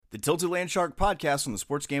The Tilted Land Shark podcast on the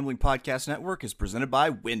Sports Gambling Podcast Network is presented by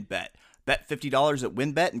WynnBET. Bet $50 at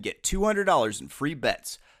WynnBET and get $200 in free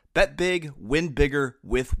bets. Bet big, win bigger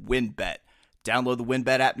with WynnBET. Download the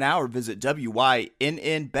WynnBET app now or visit wynnbet.com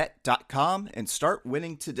and start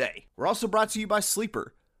winning today. We're also brought to you by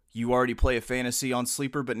Sleeper. You already play a fantasy on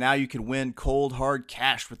Sleeper, but now you can win cold, hard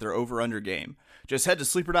cash with their over-under game. Just head to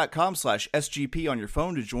sleeper.com/SGP on your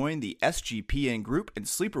phone to join the SGPN group, and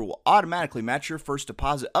Sleeper will automatically match your first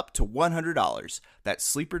deposit up to $100. That's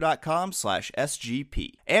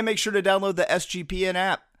sleeper.com/SGP. And make sure to download the SGPN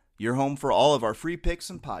app, your home for all of our free picks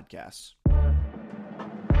and podcasts.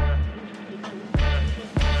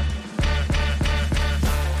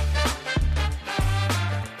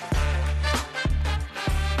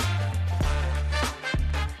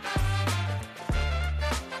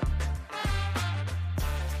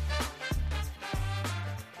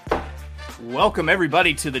 Welcome,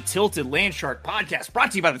 everybody, to the Tilted Land Shark podcast,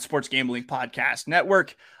 brought to you by the Sports Gambling Podcast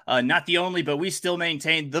Network. Not the only, but we still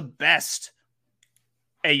maintain the best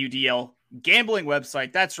AUDL gambling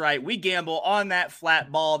website. That's right. We gamble on that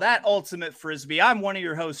flat ball, that ultimate frisbee. I'm one of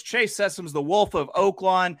your hosts, Chase Sessoms, the Wolf of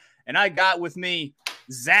Oaklawn, and I got with me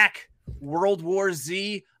Zach World War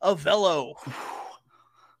Z Avello.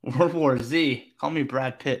 World War Z. Call me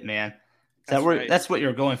Brad Pitt, man. That's what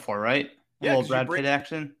you're going for, right? Yeah, little Brad Pitt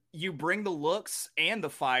action. You bring the looks and the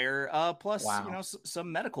fire, plus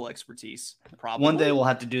some medical expertise. Probably one day we'll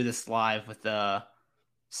have to do this live with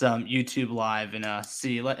some YouTube live and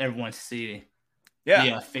let everyone see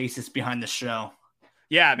the faces behind the show.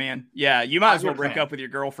 Yeah, man. Yeah, you might as well break up with your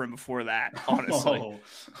girlfriend before that. Honestly,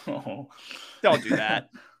 don't do that.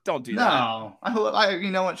 Don't do that. No, I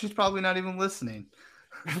you know what? She's probably not even listening.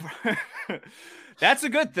 That's a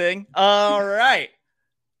good thing. All right.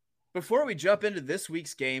 Before we jump into this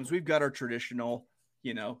week's games, we've got our traditional,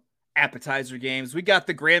 appetizer games. We got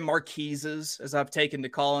the Grand Marquises, as I've taken to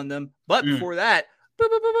calling them. But before that,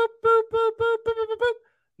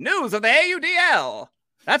 news of the AUDL.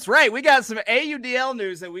 That's right. We got some AUDL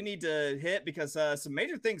news that we need to hit because some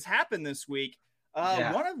major things happened this week.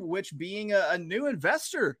 One of which being a new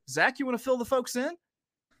investor. Zach, you want to fill the folks in?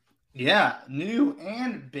 Yeah, new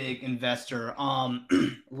and big investor.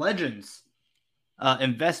 Legends.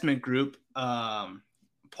 Investment group.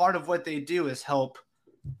 Part of what they do is help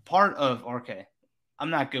I'm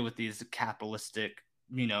not good with these capitalistic,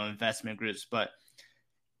 investment groups, but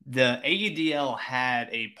the AUDL had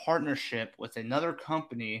a partnership with another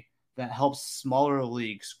company that helps smaller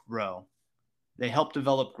leagues grow. They help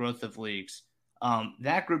develop growth of leagues.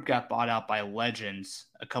 That group got bought out by Legends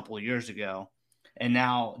a couple of years ago. And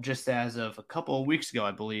now, just as of a couple of weeks ago,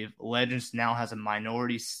 I believe, Legends now has a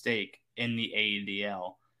minority stake in the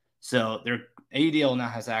AUDL. So their AUDL now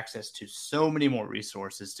has access to so many more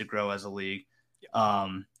resources to grow as a league. A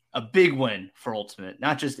big win for Ultimate,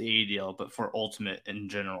 not just the AUDL, but for Ultimate in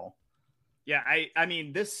general. Yeah, I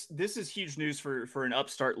mean, this is huge news for an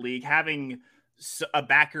upstart league. Having a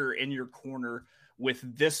backer in your corner with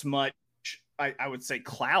this much, I would say,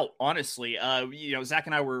 clout, honestly. Zach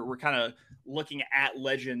and I were kind of looking at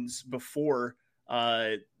Legends before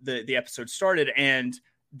the episode started, and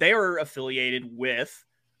they are affiliated with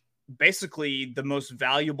basically the most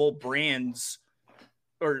valuable brands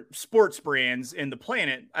or sports brands in the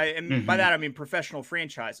planet. By that, I mean professional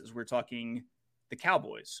franchises. We're talking the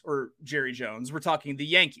Cowboys or Jerry Jones. We're talking the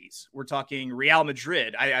Yankees. We're talking Real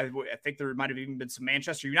Madrid. I think there might have even been some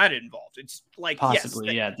Manchester United involved. It's like,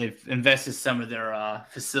 possibly, they've invested some of their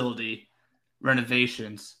facility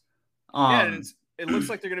renovations. It looks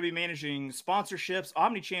like they're going to be managing sponsorships,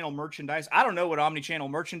 omni-channel merchandise. I don't know what omni-channel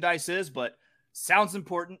merchandise is, but sounds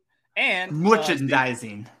important. And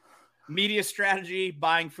merchandising, media strategy,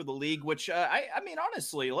 buying for the league. Which I mean,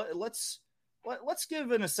 honestly, let's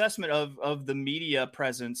give an assessment of the media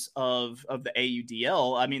presence of the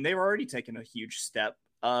AUDL. I mean, they were already taking a huge step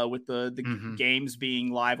with the games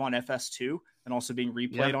being live on FS2 and also being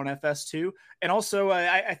replayed on FS2. And also,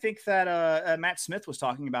 I think that Matt Smith was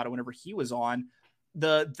talking about it whenever he was on.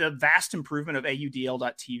 The vast improvement of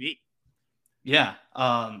AUDL.TV. Yeah.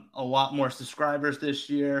 A lot more subscribers this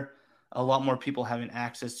year, a lot more people having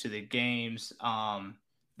access to the games.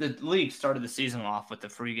 The league started the season off with the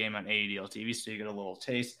free game on AUDL TV, so you get a little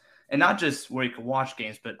taste. And not just where you can watch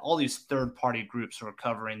games, but all these third-party groups who are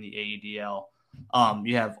covering the AUDL.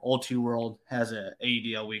 You have Ultiworld has a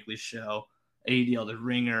AUDL weekly show, AUDL The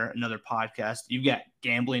Ringer, another podcast. You've got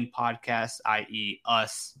gambling podcasts, i.e.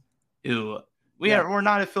 us, who we're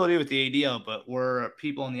not affiliated with the AUDL, but we're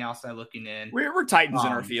people on the outside looking in. We're titans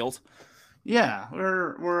in our field. Yeah,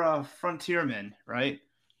 we're frontiermen, right?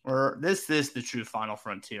 This is the true final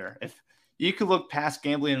frontier. If you could look past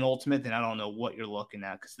gambling and ultimate, then I don't know what you're looking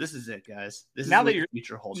at, because this is it, guys. This is Now what that the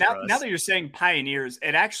future holds now, for us. now that you're saying pioneers,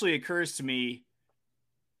 it actually occurs to me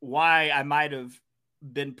why I might have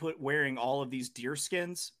been wearing all of these deer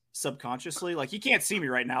skins subconsciously. Like, you can't see me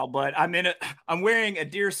right now, but I'm wearing a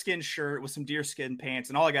deerskin shirt with some deerskin pants,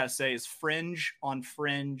 and all I gotta say is fringe on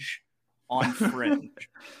fringe on fringe.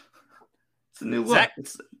 It's a new look.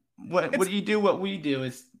 What do you do? What we do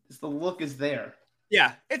is the look is there.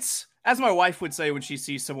 Yeah, it's, as my wife would say when she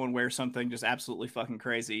sees someone wear something just absolutely fucking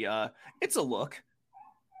crazy. It's a look.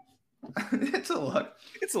 It's a look.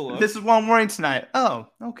 It's a look. This is what I'm wearing tonight. Oh,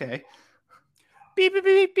 okay. Beep, beep,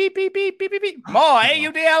 beep, beep, beep, beep, beep, beep, beep. More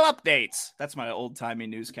AUDL updates. That's my old-timey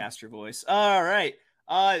newscaster voice. All right.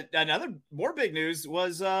 Another more big news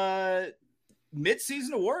was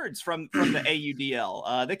mid-season awards from the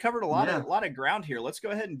AUDL. They covered a lot of ground here. Let's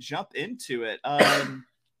go ahead and jump into it.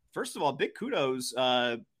 First of all, big kudos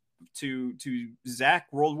to Zach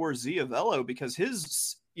World War Z Avello, because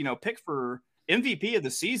his pick for MVP of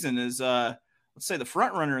the season is let's say the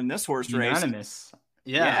front runner in this horse race. Unanimous.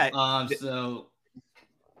 Yeah. So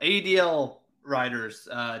ADL riders,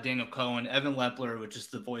 Daniel Cohen, Evan Lepler, which is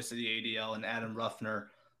the voice of the ADL, and Adam Ruffner.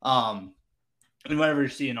 And whenever you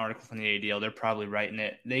see an article from the ADL, they're probably writing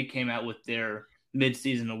it. They came out with their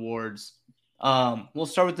mid-season awards. We'll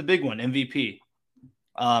start with the big one, MVP.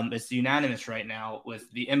 It's unanimous right now, with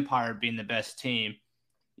the Empire being the best team.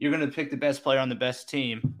 You're going to pick the best player on the best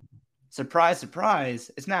team. Surprise, surprise,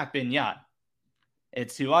 it's not Ben Yacht.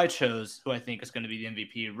 It's who I chose, who I think is going to be the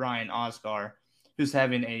MVP, Ryan Oscar, who's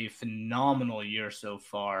having a phenomenal year so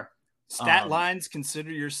far. Stat lines,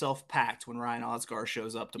 consider yourself packed when Ryan Oscar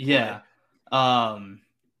shows up to play. Yeah.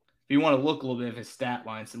 If you want to look a little bit of his stat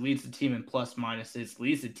lines, it leads the team in plus minuses,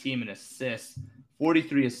 leads the team in assists,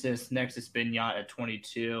 43 assists. Next is Ben Yacht at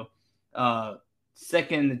 22.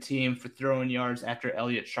 Second in the team for throwing yards after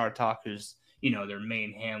Elliot Shartok, who's, their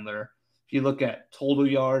main handler. If you look at total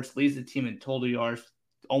yards, leads the team in total yards,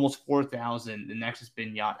 almost 4,000. The next is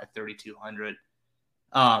Ben Yacht at 3,200.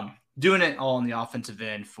 Doing it all on the offensive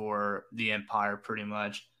end for the Empire, pretty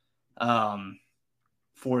much.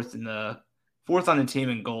 Fourth on the team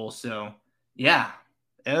in goals. So yeah,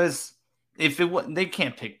 it was. They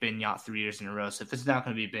can't pick Ben Yacht 3 years in a row. So if it's not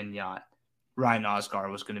going to be Ben Yacht, Ryan Oscar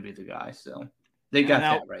was going to be the guy. So they got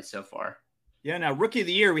that right so far. Yeah, now Rookie of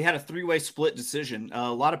the Year, we had a 3-way split decision.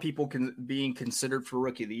 A lot of people being considered for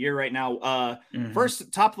Rookie of the Year right now.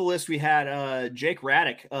 First, top of the list, we had Jake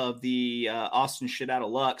Raddick of the Austin Shit Out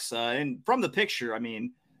of Lux. And from the picture, I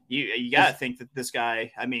mean, you got to think that this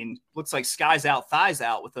guy, I mean, looks like skies out, thighs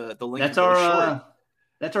out with the link. That's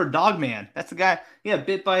our dog man. That's the guy,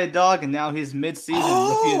 bit by a dog, and now he's mid-season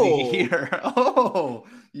Rookie of the Year. Oh,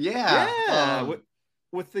 yeah. Yeah.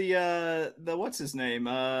 With the what's his name?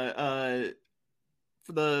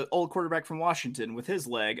 For the old quarterback from Washington with his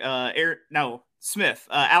leg. Smith.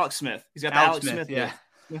 Alex Smith. He's got the Alex Smith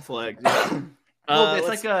Smith leg. Yeah. It's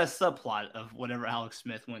like a subplot of whatever Alex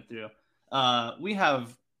Smith went through.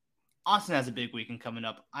 Austin has a big weekend coming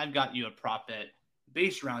up. I've got you a prop bet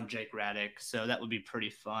based around Jake Raddick, so that would be pretty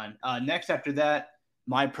fun. Next after that,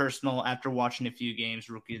 my personal, after watching a few games,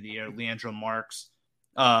 Rookie of the Year, Leandro Marks,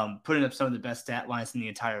 putting up some of the best stat lines in the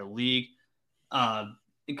entire league.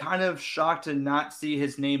 Kind of shocked to not see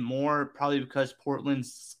his name more, probably because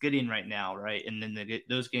Portland's skidding right now, right? And then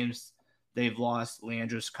those games they've lost,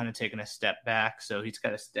 Leandro's kind of taken a step back, so he's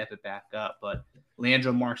got to step it back up. But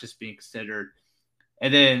Leandro Marks is being considered.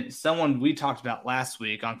 And then someone we talked about last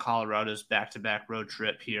week on Colorado's back-to-back road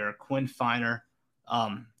trip here, Quinn Finer,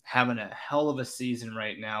 having a hell of a season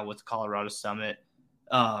right now with Colorado Summit.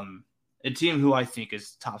 A team who I think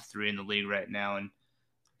is top 3 in the league right now, and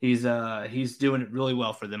he's doing it really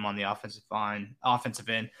well for them on the offensive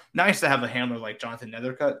end. Nice to have a handler like Jonathan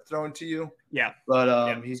Nethercutt thrown to you. Yeah.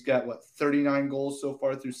 But he's got 39 goals so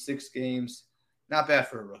far through 6 games. Not bad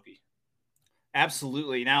for a rookie.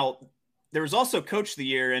 Absolutely. Now, there was also Coach of the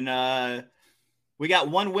Year, and we got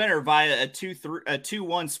one winner via a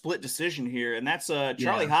 2-1 split decision here, and that's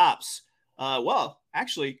Charlie Hops.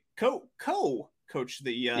 Actually, co-coach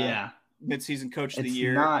the midseason Coach of the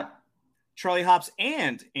Year. Not Charlie Hops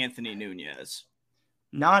and Anthony Nunez.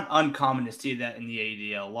 Not uncommon to see that in the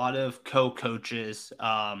ADL. A lot of co-coaches,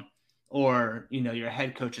 or your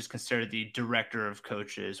head coach is considered the director of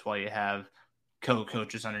coaches, while you have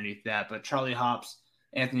co-coaches underneath that. But Charlie Hops,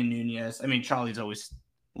 Anthony Nunez. I mean, Charlie's always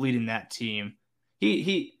leading that team.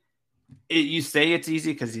 You say it's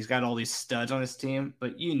easy because he's got all these studs on his team,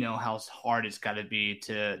 but you know how hard it's got to be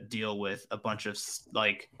to deal with a bunch of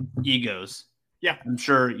egos. Yeah, I'm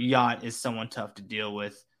sure Yacht is someone tough to deal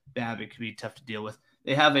with. Babbitt could be tough to deal with.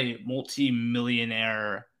 They have a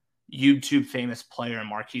multi-millionaire YouTube famous player,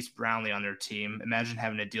 Marquise Brownlee, on their team. Imagine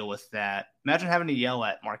having to deal with that. Imagine having to yell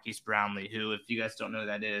at Marquise Brownlee, who, if you guys don't know who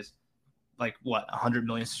that is, like 100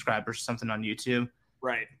 million subscribers or something on YouTube.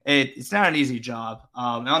 Right. It's not an easy job.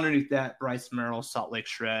 And underneath that, Bryce Merrill, Salt Lake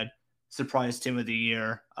Shred, surprise team of the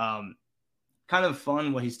year. Kind of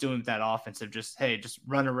fun what he's doing with that offense of just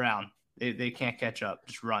run around. They can't catch up.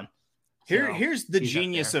 Just run. Here's the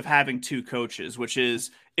genius of having two coaches, which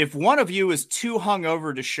is if one of you is too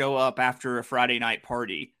hungover to show up after a Friday night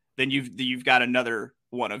party, then you've got another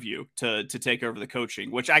one of you to take over the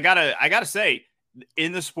coaching, which I gotta say,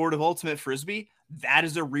 in the sport of ultimate frisbee, that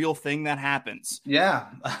is a real thing that happens. Yeah,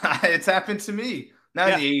 it's happened to me.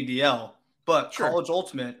 Not in the ADL, but sure. College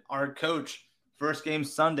Ultimate, our coach, first game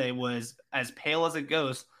Sunday was as pale as it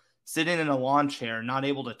goes, sitting in a lawn chair, not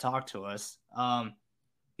able to talk to us.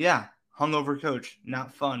 Hungover coach,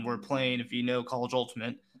 not fun. We're playing, if you know College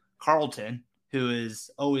Ultimate, Carleton, who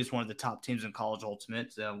is always one of the top teams in College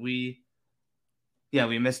Ultimate. So we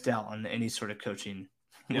missed out on any sort of coaching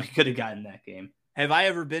we could have gotten that game. Have I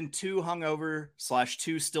ever been too hungover /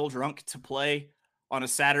 too still drunk to play on a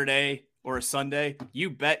Saturday or a Sunday?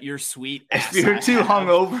 You bet your sweet ass. If you're too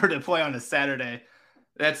hungover to play on a Saturday,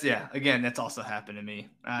 that's also happened to me.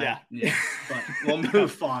 But we'll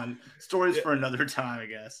move on. Stories for another time, I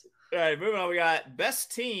guess. All right, moving on. We got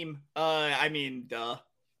best team. Duh.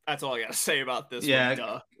 That's all I got to say about this one.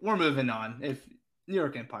 Duh. We're moving on. If New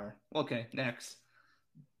York Empire. Okay, next.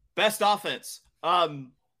 Best offense.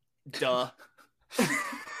 Duh.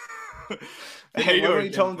 Hey, why don't you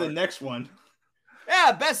tell them the next one?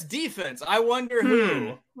 Yeah, best defense. I wonder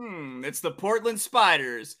who. It's the Portland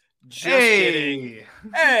Spiders. Just kidding.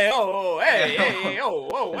 Hey, hey.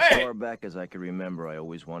 As far back as I can remember, I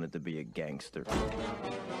always wanted to be a gangster.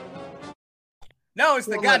 No, it's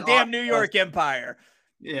the goddamn New York Empire.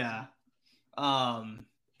 Yeah.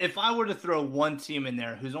 If I were to throw one team in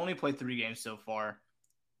there who's only played 3 games so far,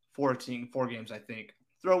 4 games, I think.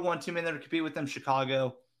 Throw one team in there to compete with them,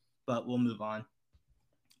 Chicago, but we'll move on.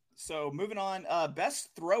 So moving on, best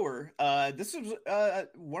thrower. This is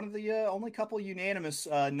one of the only couple unanimous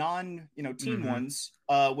non-team ones,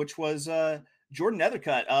 which was Jordan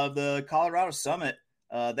Nethercutt of the Colorado Summit.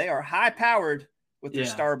 They are high-powered with their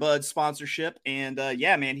Starbud sponsorship, and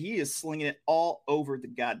man, he is slinging it all over the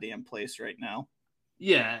goddamn place right now.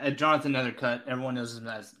 Yeah, Jonathan Nethercutt, everyone knows him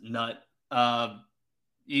as Nut.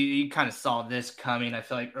 You kind of saw this coming, I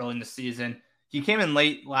feel like, early in the season. He came in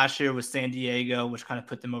late last year with San Diego, which kind of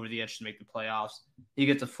put them over the edge to make the playoffs. He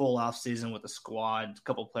gets a full off season with the squad, a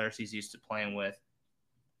couple of players he's used to playing with.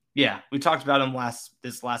 Yeah, we talked about him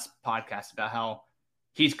this last podcast about how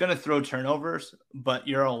he's going to throw turnovers, but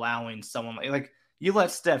you're allowing someone like you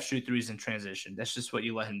let Steph shoot threes in transition. That's just what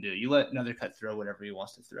you let him do. You let Nethercutt throw whatever he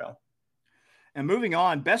wants to throw. And moving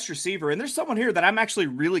on, best receiver. And there's someone here that I'm actually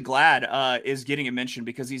really glad is getting a mention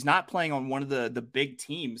because he's not playing on one of the big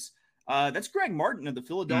teams. That's Greg Martin of the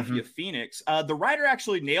Philadelphia Phoenix. The writer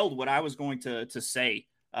actually nailed what I was going to say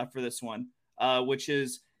for this one, which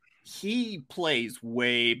is he plays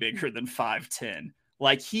way bigger than 5'10".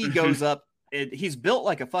 Like he goes up, he's built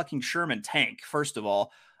like a fucking Sherman tank, first of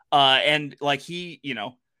all. And like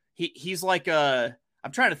he's like I'm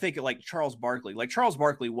trying to think of like Charles Barkley. Like Charles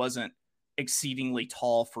Barkley wasn't exceedingly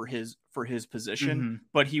tall for his position,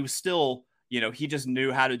 but he was still, he just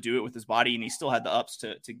knew how to do it with his body, and he still had the ups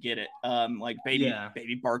to get it. Like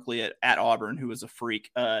baby Barkley at Auburn, who was a freak.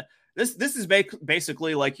 This is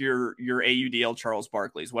basically like your AUDL Charles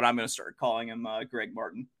Barkley is what I'm going to start calling him. Greg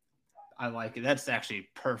Martin. I like it. That's actually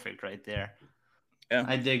perfect right there. Yeah,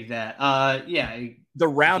 I dig that. The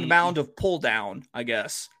round mound of pull down, I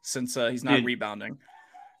guess, since he's not rebounding.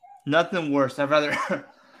 Nothing worse. I'd rather.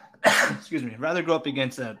 rather go up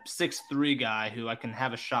against a 6'3" guy who I can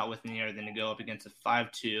have a shot with in the air than to go up against a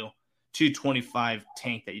 5'2", 225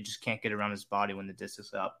 tank that you just can't get around his body when the disc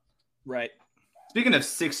is up. Right. Speaking of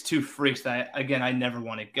 6'2" freaks that, again, I never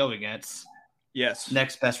want to go against. Yes.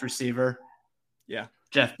 Next best receiver. Yeah.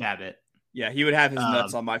 Jeff Babbitt. Yeah, he would have his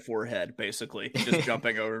nuts on my forehead, basically, just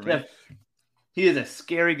jumping over me. He is a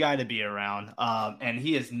scary guy to be around, and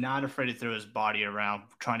he is not afraid to throw his body around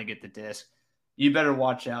trying to get the disc. You better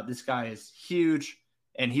watch out. This guy is huge,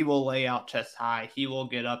 and he will lay out chest high. He will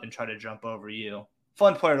get up and try to jump over you.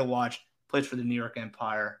 Fun player to watch. Plays for the New York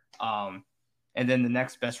Empire. And then the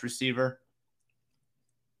next best receiver,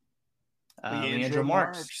 Leandro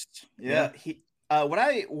Marks. Yeah. He. What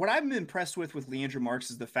I'm impressed with Leandro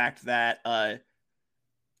Marks is the fact that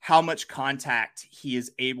how much contact he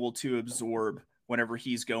is able to absorb whenever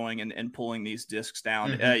he's going and pulling these discs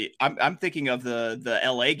down. I'm thinking of the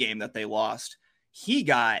LA game that they lost. he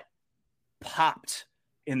got popped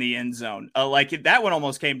in the end zone. That one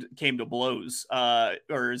almost came to blows,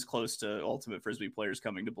 or as close to ultimate frisbee players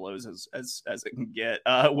coming to blows as it can get.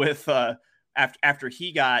 After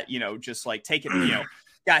he got just like taken,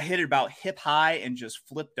 got hit about hip high and just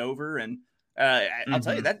flipped over. And I'll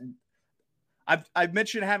tell you that I've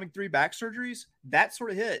mentioned having 3 back surgeries. That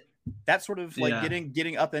sort of hit, that sort of like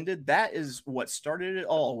getting upended. That is what started it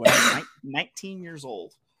all when I was 19 years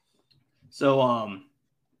old. So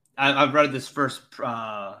I've read this first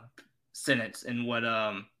sentence in what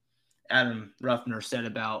Adam Ruffner said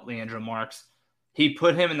about Leandro Marks. He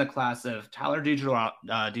put him in the class of Tyler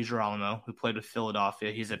DiGirolamo, who played with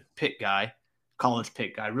Philadelphia. He's a Pitt guy, college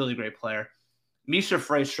Pitt guy, really great player. Misha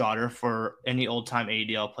Freistrater, for any old-time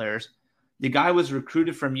AEDL players. The guy was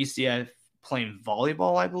recruited from UCF playing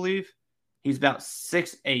volleyball, I believe. He's about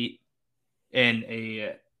 6'8" and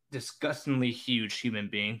a disgustingly huge human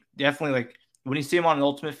being. Definitely, like, when you see him on an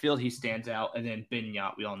ultimate field, he stands out. And then Ben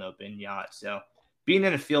Yacht, we all know Ben Yacht. So being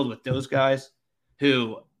in a field with those guys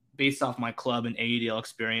who, based off my club and AEDL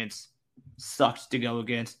experience, sucked to go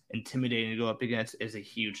against, intimidating to go up against, is a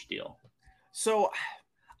huge deal. So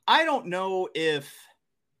I don't know if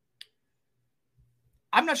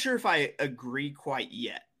I'm not sure if I agree quite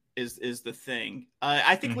yet is the thing.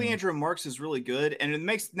 I think Leandro Marks is really good. And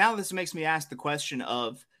this makes me ask the question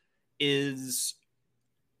of, is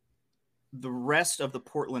the rest of the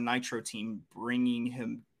Portland Nitro team bringing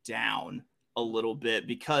him down a little bit?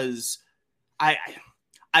 Because I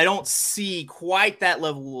don't see quite that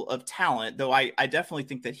level of talent, though I definitely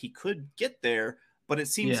think that he could get there, but it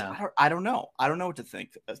seems, I don't know. I don't know what to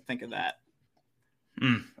think of that.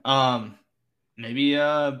 Maybe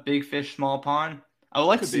a big fish, small pond. I would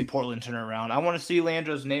like to see Portland turn around. I want to see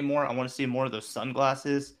Leandro's name more. I want to see more of those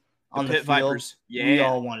sunglasses on the Pitt field. Vipers. Yeah. We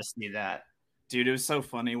all want to see that. Dude, it was so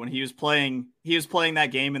funny when he was playing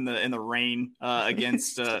that game in the rain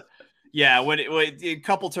against when a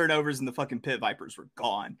couple turnovers and the fucking Pitt Vipers were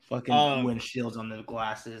gone. Fucking windshields on the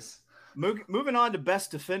glasses. Moving on to best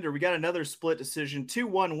defender, we got another split decision.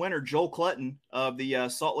 2-1 winner, Joel Clutton of the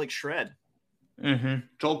Salt Lake Shred.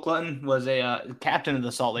 Joel Clutton was a captain of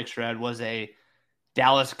the Salt Lake Shred, was a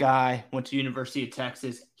Dallas guy, went to University of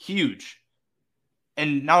Texas, huge.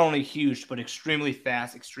 And not only huge, but extremely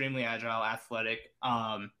fast, extremely agile, athletic.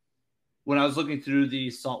 When I was looking through the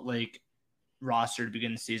Salt Lake roster to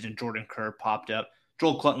begin the season, Jordan Kerr popped up.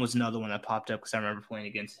 Joel Clutton was another one that popped up because I remember playing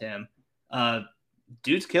against him.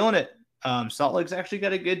 Dude's killing it. Salt Lake's actually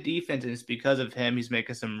got a good defense, and it's because of him. He's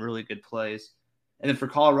making some really good plays. And then for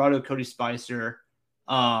Colorado, Cody Spicer.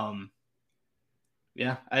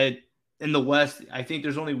 In the West, I think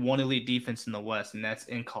there's only one elite defense in the West, and that's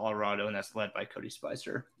in Colorado, and that's led by Cody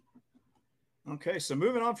Spicer. Okay, so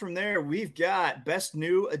moving on from there, we've got best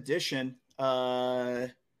new addition.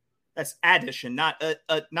 That's addition, not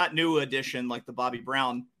new addition like the Bobby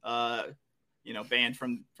Brown, band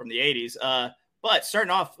from the 80s. But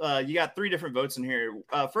starting off, you got 3 different votes in here.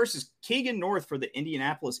 First is Keegan North for the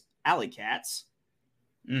Indianapolis Alley Cats.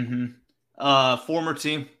 Former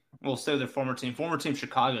team. We'll say their former team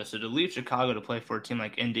Chicago. So to leave Chicago to play for a team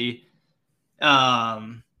like Indy,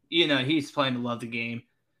 he's playing to love the game.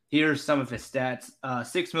 Here's some of his stats.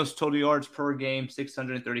 6th most total yards per game,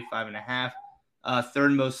 635.5.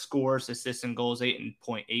 3rd most scores, assists, and goals,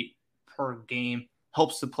 8.8 per game.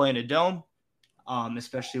 Helps to play in a dome,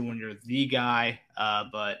 especially when you're the guy.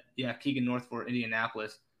 But yeah, Keegan North for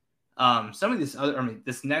Indianapolis. Some of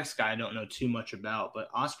this next guy I don't know too much about, but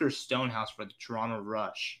Oscar Stonehouse for the Toronto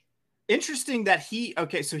Rush. Interesting that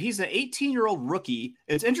so he's an 18-year-old rookie.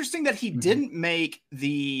 It's interesting that he didn't make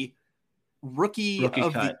the rookie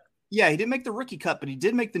cut. He didn't make the rookie cut, but he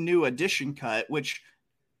did make the new addition cut, which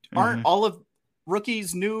aren't all of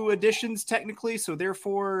rookies new additions technically. So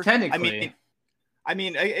therefore, technically,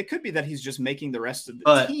 it could be that he's just making the rest of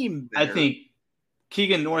the team better. I think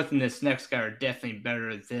Keegan North and this next guy are definitely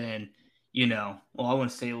better than, I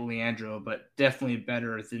wouldn't say Leandro, but definitely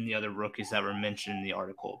better than the other rookies that were mentioned in the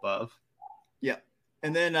article above. Yeah.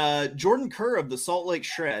 And then Jordan Kerr of the Salt Lake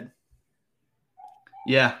Shred.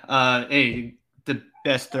 Yeah. The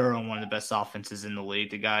best thrower and one of the best offenses in the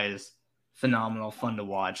league. The guy is phenomenal, fun to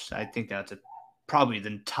watch. I think that's probably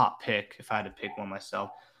the top pick if I had to pick one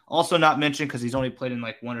myself. Also not mentioned because he's only played in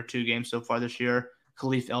like 1 or 2 games so far this year,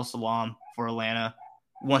 Khalif El-Salam for Atlanta.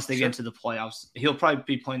 Once they get into the playoffs, he'll probably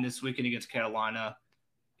be playing this weekend against Carolina.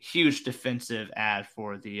 Huge defensive ad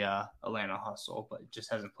for the Atlanta Hustle, but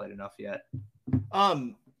just hasn't played enough yet.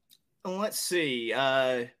 Let's see.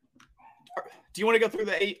 Do you want to go through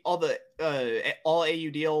all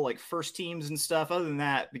AUDL like first teams and stuff? Other than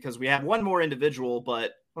that, because we have one more individual,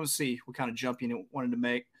 but Let's see what kind of jump you wanted to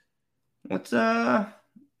make. Let's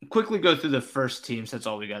quickly go through the first teams. That's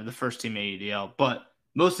all we got. The first team AUDL. But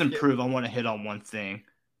most improved, I want to hit on one thing.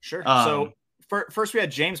 Sure. So first we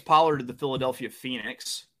had James Pollard of the Philadelphia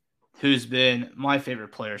Phoenix, who's been my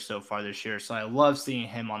favorite player so far this year. So I love seeing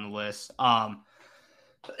him on the list.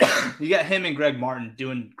 You got him and Greg Martin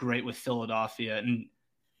doing great with Philadelphia, and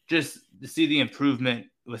just to see the improvement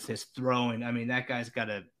with his throwing. I mean, that guy's got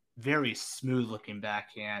a very smooth looking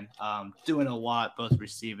backhand, doing a lot, both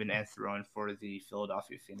receiving and throwing for the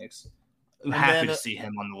Philadelphia Phoenix. I'm happy to see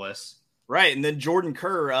him on the list. Right. And then Jordan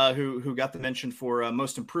Kerr, who got the mention for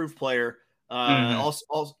most improved player, for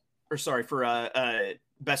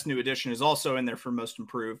best new addition, is also in there for most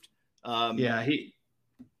improved.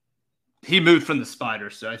 He moved from the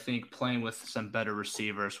Spiders, so I think playing with some better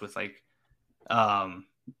receivers with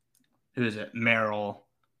who is it, Merrill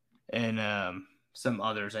and some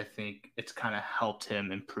others, I think it's kind of helped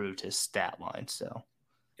him improve his stat line. So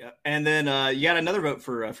yeah, and then you got another vote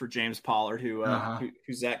for James Pollard,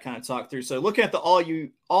 who's that kind of talked through. So looking at the all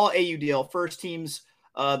AUDL first teams,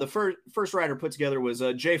 the first rider put together was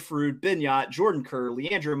Jay Frood, Ben Yott, Jordan Kerr,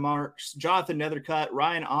 Leandro Marks, Jonathan Nethercutt,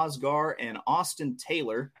 Ryan Osgar, and Austin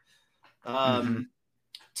Taylor.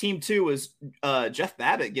 Team 2 was Jeff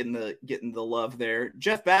Babbitt getting the love there.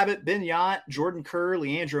 Jeff Babbitt, Ben Yott, Jordan Kerr,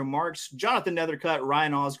 Leandro Marks, Jonathan Nethercutt,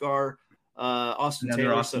 Ryan Osgar, Austin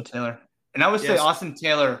Taylor. And I would say Austin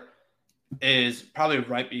Taylor is probably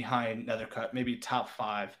right behind Nethercutt, maybe top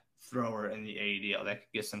 5 thrower in the AUDL that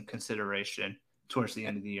could get some consideration towards the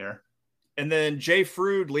end of the year. And then Jay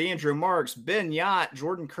Frood, Leandro Marks, Ben Yott,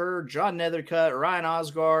 Jordan Kerr, John Nethercutt, Ryan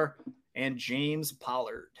Osgar, and James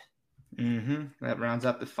Pollard. That rounds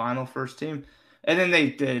up the final first team. And then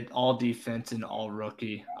they did all defense and all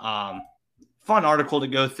rookie. Fun article to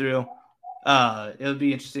go through. It'll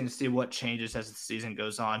be interesting to see what changes as the season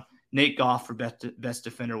goes on. Nate Goff for best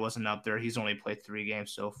defender wasn't up there. He's only played 3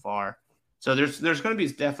 games so far. So there's going to be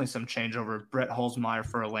definitely some changeover. Brett Holzmeyer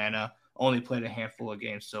for Atlanta only played a handful of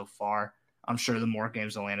games so far. I'm sure the more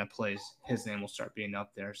games Atlanta plays, his name will start being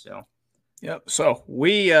up there. So, yep. So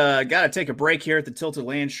we got to take a break here at the Tilted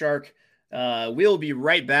Land Shark. We'll be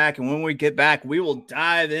right back, and when we get back, we will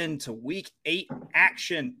dive into Week 8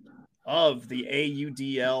 action of the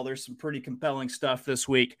AUDL. There's some pretty compelling stuff this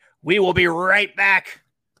week. We will be right back.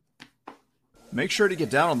 Make sure to get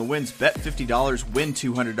down on the Wynn's Bet $50, win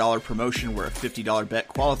 $200 promotion, where a $50 bet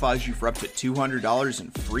qualifies you for up to $200 in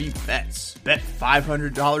free bets. Bet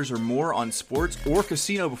 $500 or more on sports or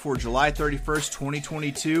casino before July 31st,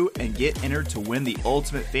 2022, and get entered to win the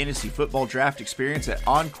ultimate fantasy football draft experience at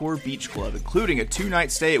Encore Beach Club, including a 2-night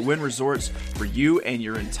stay at Wynn Resorts for you and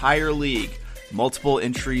your entire league. Multiple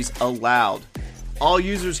entries allowed. All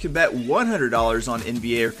users can bet $100 on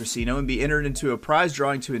NBA or casino and be entered into a prize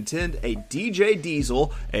drawing to attend a DJ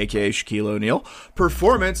Diesel, aka Shaquille O'Neal,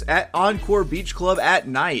 performance at Encore Beach Club at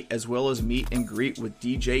night, as well as meet and greet with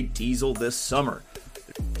DJ Diesel this summer.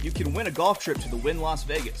 You can win a golf trip to the Wynn Las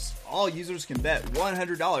Vegas. All users can bet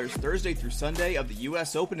 $100 Thursday through Sunday of the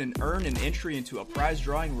U.S. Open and earn an entry into a prize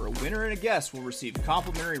drawing where a winner and a guest will receive a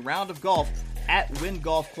complimentary round of golf at Wynn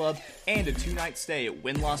Golf Club and a 2-night stay at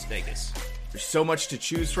Wynn Las Vegas. There's so much to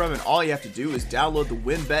choose from, and all you have to do is download the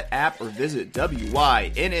WynnBET app or visit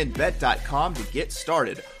wynnbet.com to get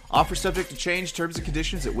started. Offer subject to change. Terms and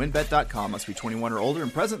conditions at wynnbet.com. Must be 21 or older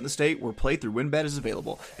and present in the state where play through WynnBET is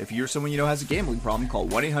available. If you or someone you know has a gambling problem, call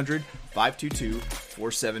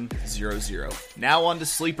 1-800-522-4700. Now on to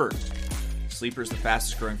Sleeper. Sleeper is the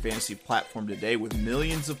fastest growing fantasy platform today with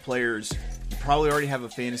millions of players. You probably already have a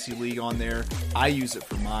fantasy league on there. I use it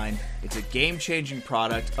for mine. It's a game-changing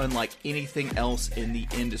product unlike anything else in the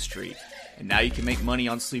industry. And now you can make money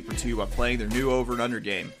on Sleeper too by playing their new over and under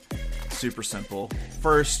game. Super simple.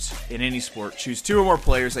 First, in any sport, choose 2 or more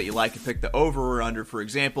players that you like and pick the over or under. For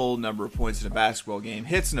example, number of points in a basketball game,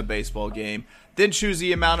 hits in a baseball game. Then choose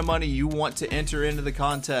the amount of money you want to enter into the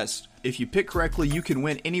contest. If you pick correctly, you can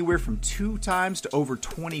win anywhere from 2 times to over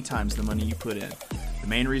 20 times the money you put in. The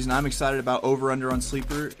main reason I'm excited about Over Under on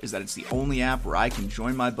Sleeper is that it's the only app where I can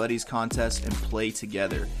join my buddies' contests and play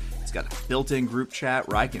together. It's got a built-in group chat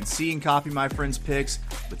where I can see and copy my friends' picks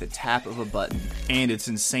with a tap of a button. And it's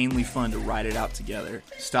insanely fun to write it out together.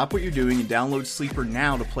 Stop what you're doing and download Sleeper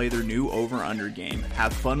now to play their new over-under game.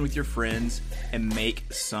 Have fun with your friends and make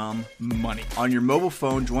some money. On your mobile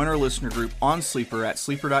phone, join our listener group on Sleeper at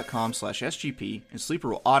sleeper.com/SGP, and Sleeper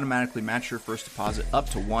will automatically match your first deposit up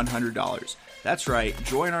to $100. That's right,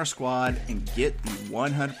 join our squad and get the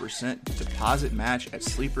 100% deposit match at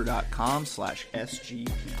sleeper.com/SGP.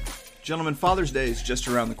 Gentlemen, Father's Day is just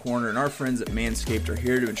around the corner, and our friends at Manscaped are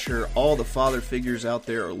here to ensure all the father figures out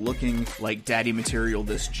there are looking like daddy material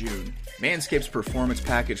this June. Manscaped's Performance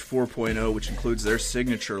Package 4.0, which includes their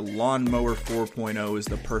signature Lawnmower 4.0, is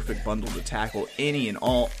the perfect bundle to tackle any and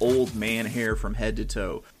all old man hair from head to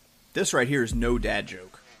toe. This right here is no dad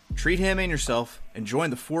joke. Treat him and yourself, and join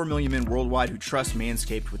the 4 million men worldwide who trust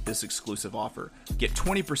Manscaped with this exclusive offer. Get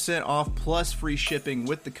 20% off plus free shipping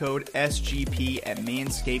with the code SGP at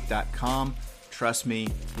manscaped.com. Trust me,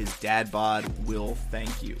 his dad bod will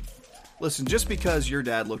thank you. Listen, just because your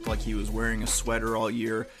dad looked like he was wearing a sweater all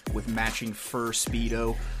year with matching fur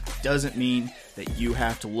Speedo doesn't mean that you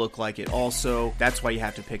have to look like it also. That's why you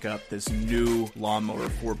have to pick up this new Lawnmower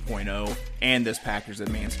 4.0 and this package that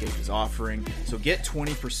Manscaped is offering. So get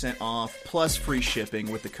 20% off plus free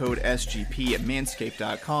shipping with the code SGP at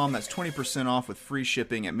manscaped.com. That's 20% off with free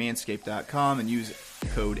shipping at manscaped.com and use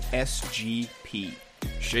code SGP.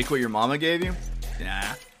 Shake what your mama gave you?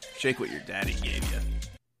 Nah, shake what your daddy gave you.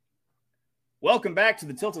 Welcome back to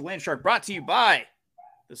the Tilted Land Shark, brought to you by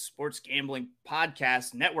the Sports Gambling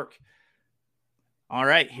Podcast Network. All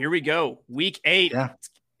right, here we go. Week 8. Yeah.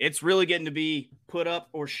 It's really getting to be put up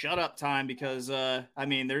or shut up time because,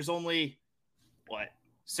 there's only,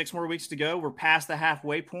 6 more weeks to go. We're past the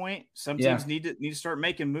halfway point. Some teams need to start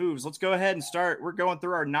making moves. Let's go ahead and start. We're going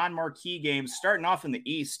through our non-marquee games, starting off in the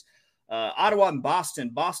East. Ottawa and Boston.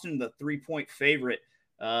 Boston, the 3-point favorite.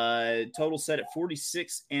 Total set at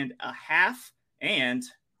 46.5, and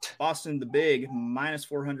Boston the big minus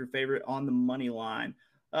 400 favorite on the money line.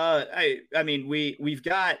 We've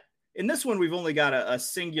got in this one we've only got a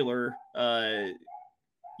singular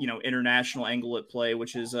international angle at play,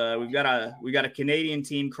 which is we've got a Canadian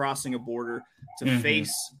team crossing a border to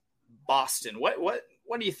face Boston. What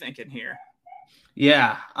are you thinking here?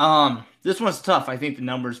 Yeah, this one's tough. I think the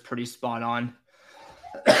number's pretty spot on.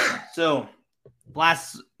 So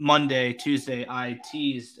last Monday, Tuesday, I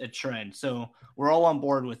teased a trend. So we're all on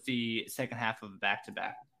board with the second half of a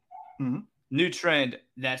back-to-back. Mm-hmm. New trend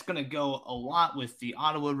that's going to go a lot with the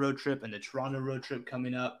Ottawa road trip and the Toronto road trip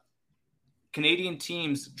coming up. Canadian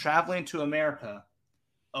teams traveling to America,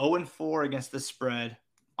 0-4 against the spread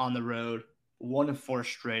on the road, 1-4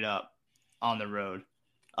 straight up on the road.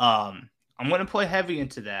 I'm going to play heavy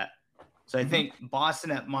into that. So I think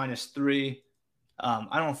Boston at -3.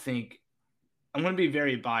 I'm going to be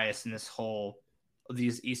very biased in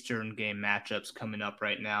these Eastern game matchups coming up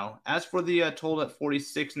right now. As for the total at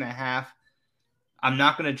 46.5, I'm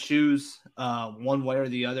not going to choose one way or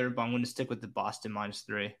the other, but I'm going to stick with the Boston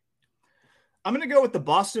 -3. I'm going to go with the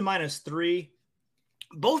Boston -3.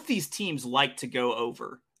 Both these teams like to go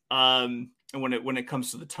over when it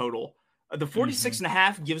comes to the total. The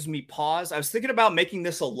 46.5 gives me pause. I was thinking about making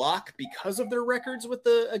this a lock because of their records with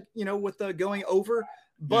the going over.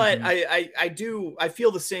 But I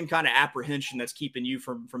feel the same kind of apprehension that's keeping you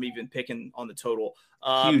from even picking on the total.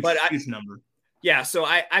 Huge number. Yeah, so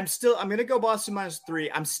I'm going to go Boston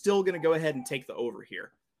 -3. I'm still going to go ahead and take the over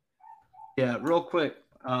here. Yeah, real quick.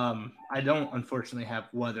 I don't unfortunately have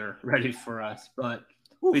weather ready for us, but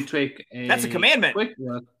we take that's a commandment. Quick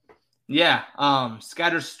look. Yeah,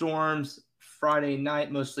 scattered storms Friday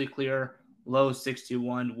night, mostly clear, low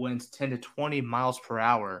 61, winds 10 to 20 miles per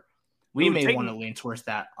hour. We may want to lean towards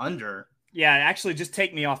that under. Yeah, actually, just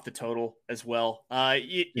take me off the total as well.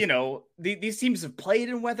 These teams have played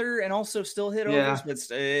in weather and also still hit overs, but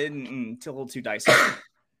it's a little too dicey.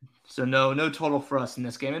 So no total for us in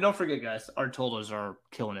this game. And don't forget, guys, our totals are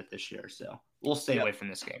killing it this year, so we'll stay away from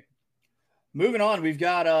this game. Moving on, we've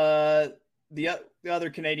got the other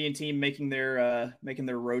Canadian team making their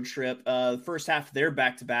road trip. The first half of their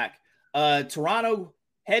back-to-back. Toronto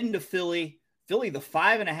heading to Philly. Philly, the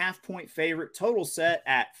 5.5-point favorite, total set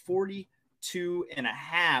at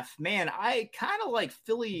 42.5. Man, I kind of like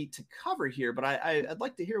Philly to cover here, but I'd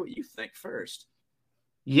like to hear what you think first.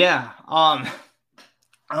 Yeah, I'm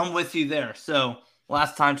with you there. So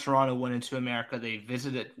last time Toronto went into America, they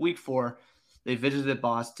visited week 4. They visited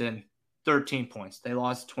Boston, 13 points. They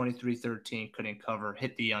lost 23-13, couldn't cover,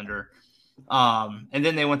 hit the under. And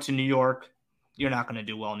then they went to New York. You're not going to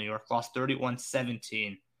do well in New York. Lost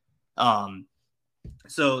 31-17.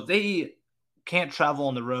 So they can't travel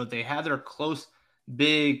on the road. They had their close,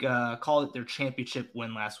 big, call it their championship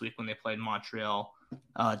win last week when they played Montreal,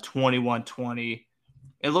 21-20.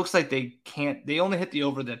 It looks like they only hit the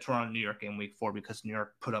over the Toronto New York game week 4 because New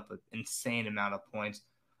York put up an insane amount of points.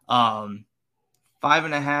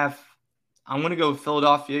 5.5. I'm going to go with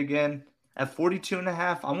Philadelphia again at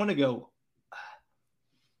 42.5. I'm going to go.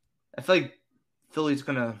 I feel like Philly's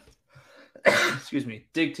going to,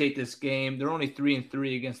 dictate this game. They're only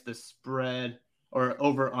 3-3 against the spread. or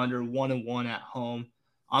over under 1-1 at home.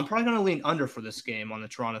 I'm probably going to lean under for this game on the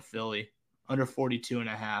Toronto Philly, under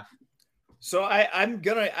 42.5. So I'm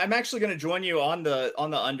actually gonna join you on the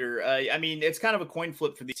under. I mean, it's kind of a coin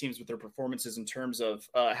flip for these teams with their performances in terms of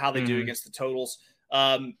how they do against the totals.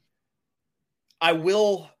 I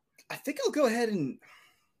think I'll go ahead and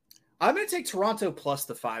I'm going to take Toronto plus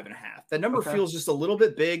the 5.5. That number feels just a little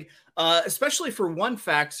bit big, especially for one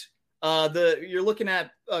fact. You're looking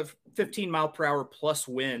at 15 mile per hour plus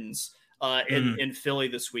winds in Philly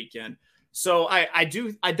this weekend. So I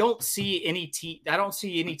don't see any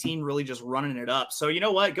team really just running it up. So you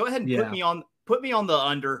know what? Go ahead and put me on the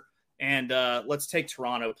under, and let's take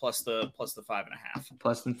Toronto plus the 5.5.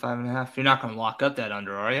 Plus than 5.5. You're not going to lock up that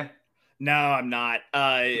under, are you? No, I'm not.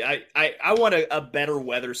 I want a better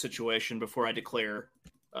weather situation before I declare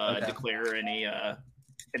any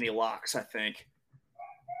locks, I think.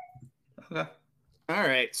 Okay. All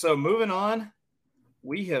right. So moving on,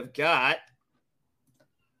 we have got.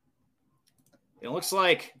 It looks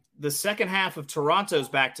like the second half of Toronto's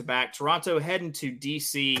back-to-back. Toronto heading to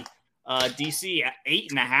DC. DC at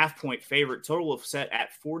 8.5-point favorite. Total of set at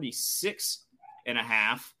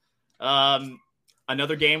 46.5.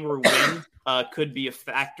 Another game where win could be a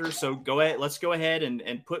factor. So let's go ahead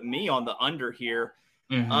and put me on the under here.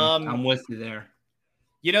 I'm with you there.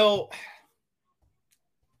 You know,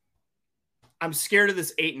 I'm scared of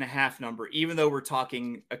this 8.5 number, even though we're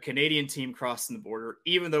talking a Canadian team crossing the border,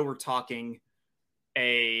 even though we're talking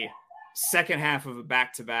a second half of a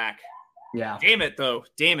back-to-back. Yeah. Damn it, though.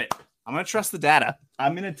 Damn it. I'm going to trust the data.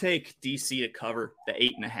 I'm going to take DC to cover the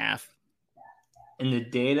 8.5. In the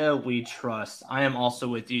data we trust, I am also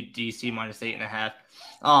with you, DC minus 8.5.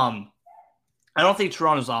 I don't think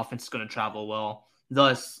Toronto's offense is going to travel well,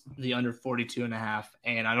 thus the under 42.5,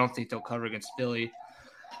 and I don't think they'll cover against Philly.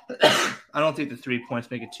 I don't think the 3 points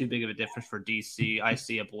make it too big of a difference for DC. I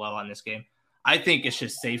see a blowout in this game. I think it's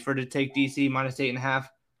just safer to take DC minus 8.5.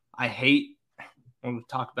 I hate, when we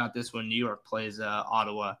talk about this when New York plays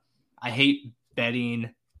Ottawa, I hate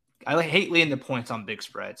betting. I hate laying the points on big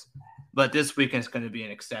spreads. But this weekend is going to be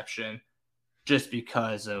an exception just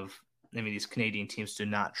because of, these Canadian teams do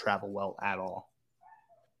not travel well at all.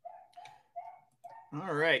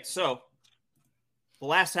 All right. So the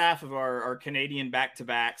last half of our Canadian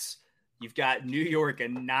back-to-backs, you've got New York, a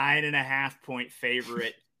 9.5-point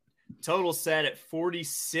favorite. Total set at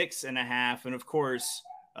 46.5. And, of course,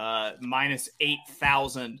 minus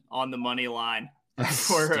 8,000 on the money line. That's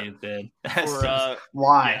stupid.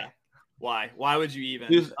 Why? Yeah. Why? Why would you even?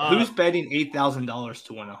 Who's betting $8,000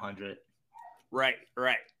 to win 100? Right.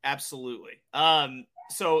 Absolutely.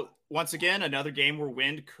 So once again, another game where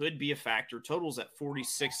wind could be a factor. Totals at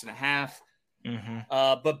 46.5.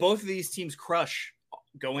 But both of these teams crush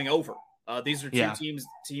going over. These are two teams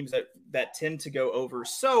that tend to go over.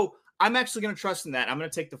 So I'm actually going to trust in that. I'm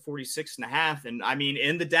going to take the 46.5. And I mean,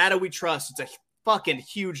 in the data we trust, it's a fucking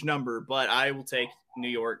huge number, but I will take New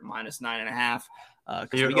York minus 9.5.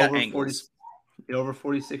 Because we got angles. You're over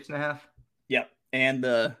 46.5? Yep. And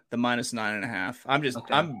the minus 9.5.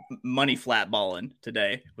 I'm money flat balling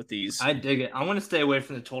today with these. I dig it. I want to stay away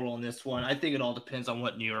from the total on this one. I think it all depends on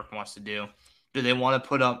what New York wants to do. Do they want to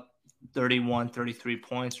put up 31, 33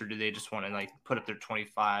 points, or do they just want to put up their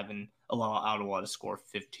 25 and allow Ottawa to score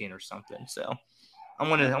 15 or something? So I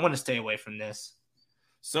want to stay away from this.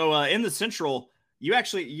 So in the Central, you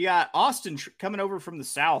got Austin coming over from the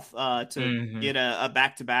South to get a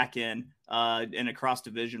back-to-back in a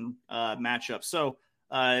cross-division matchup. So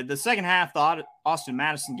the second half, the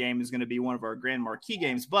Austin-Madison game is going to be one of our grand marquee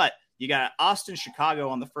games, but you got Austin-Chicago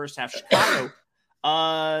on the first half. Chicago,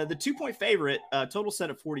 the 2-point favorite, total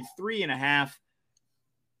set of 43.5.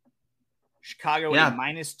 Chicago, a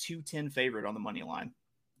minus 210 favorite on the money line.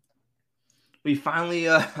 We finally,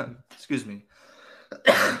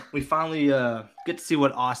 we finally get to see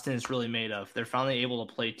what Austin is really made of. They're finally able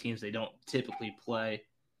to play teams they don't typically play.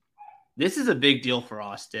 This is a big deal for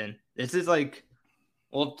Austin. This is I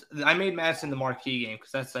made Madison the marquee game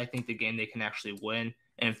because that's, I think, the game they can actually win.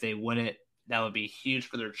 And if they win it, that would be huge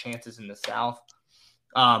for their chances in the South.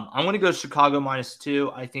 I'm going to go Chicago minus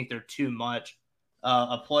 2. I think they're too much.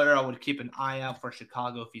 A player I would keep an eye out for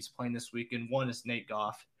Chicago if he's playing this weekend, one is Nate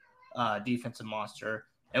Goff, defensive monster.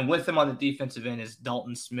 And with him on the defensive end is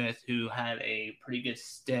Dalton Smith, who had a pretty good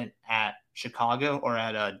stint at Chicago or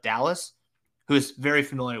at Dallas, who is very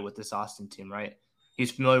familiar with this Austin team, right?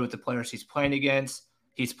 He's familiar with the players he's playing against.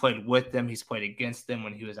 He's played with them. He's played against them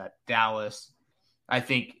when he was at Dallas. I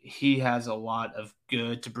think he has a lot of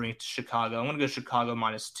good to bring to Chicago. I'm going to go Chicago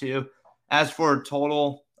minus 2. As for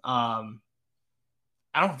total, I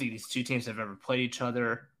don't think these two teams have ever played each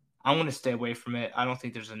other. I'm going to stay away from it. I don't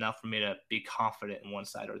think there's enough for me to be confident in one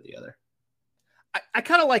side or the other. I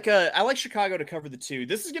kind of like I like Chicago to cover the 2.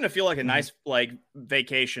 This is going to feel like a nice like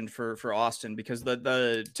vacation for Austin because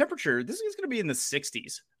the temperature this is going to be in the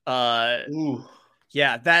 60s. Ooh.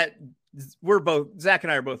 Yeah, that we're both Zach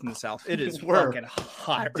and I are both in the South. It is fucking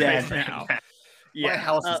hot right now. Yeah, my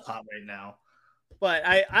house is hot right now. But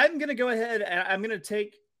I'm going to go ahead and I'm going to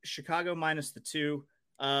take Chicago minus the 2.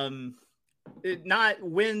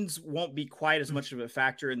 Winds won't be quite as much of a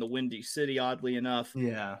factor in the windy city, oddly enough.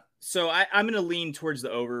 Yeah. So I'm going to lean towards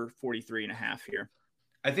the over 43.5 here.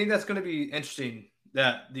 I think that's going to be interesting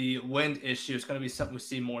that the wind issue is going to be something we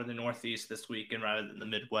see more in the Northeast this weekend rather than the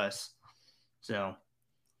Midwest. So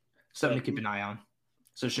something to keep an eye on.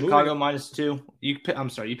 So Chicago minus 2.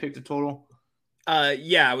 I'm sorry, you picked the total?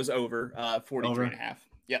 Yeah, I was over 43.5.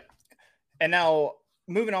 Yep. And now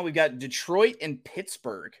moving on, we've got Detroit and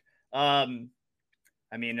Pittsburgh. I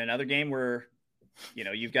mean, another game where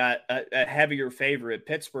you've got a heavier favorite,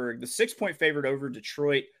 Pittsburgh, the 6-point favorite over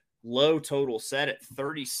Detroit, low total set at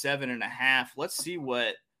 37.5. Let's see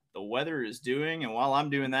what the weather is doing. And while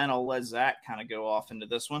I'm doing that, I'll let Zach kind of go off into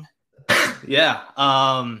this one. Yeah.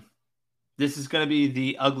 This is going to be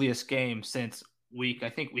the ugliest game since week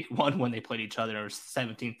 1 when they played each other. It was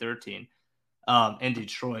 17-13 in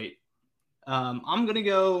Detroit. I'm going to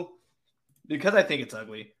go, because I think it's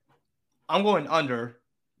ugly, I'm going under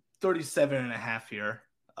 37.5 here.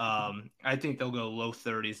 I think they'll go low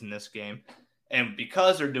 30s in this game. And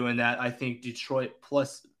because they're doing that, I think Detroit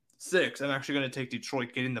plus 6. I'm actually going to take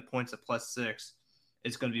Detroit getting the points at plus 6.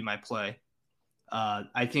 It's going to be my play.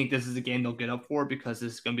 I think this is a game they'll get up for because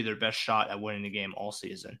this is going to be their best shot at winning the game all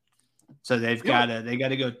season. So they got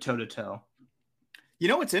to go toe to toe. You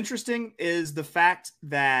know what's interesting is the fact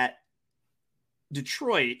that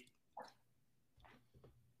Detroit,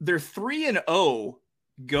 they're 3-0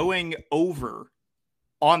 going over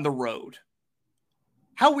on the road.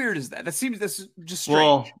 How weird is that? That's just strange.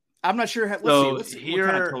 Well, I'm not sure. Let's see what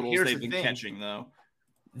kind of totals they've been catching, though.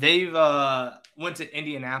 They've went to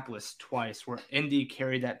Indianapolis twice, where Indy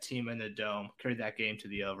carried that team in the Dome, carried that game to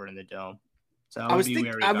the over in the Dome. So I was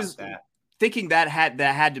thinking that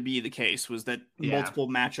had to be the case. Was that multiple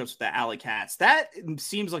matchups with the Alley Cats? That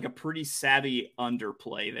seems like a pretty savvy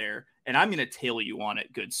underplay there, and I'm going to tail you on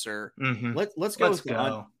it, good sir. Mm-hmm. Let's go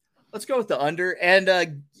with the under.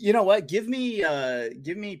 And you know what? Give me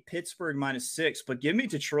Pittsburgh minus 6, but give me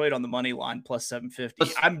Detroit on the money line plus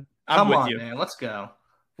 750. I'm with you, man. Let's go.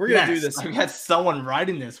 We're gonna do this. I got someone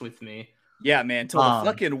writing this with me. Yeah, man. Till the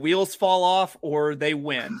fucking wheels fall off or they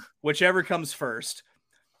win, whichever comes first.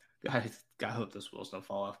 I hope those wheels don't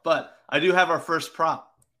fall off. But I do have our first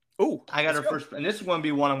prop. Oh, I got our first, and this is going to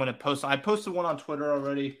be one I'm going to post. I posted one on Twitter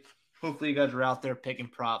already. Hopefully you guys are out there picking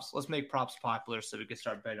props. Let's make props popular so we can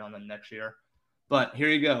start betting on them next year. But here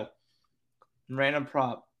you go. Random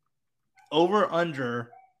prop. Over under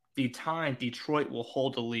the time Detroit will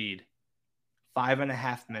hold a lead.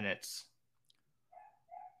 5.5 minutes.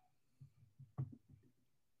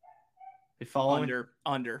 You following?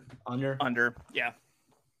 Under. Yeah.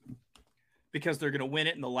 Because they're going to win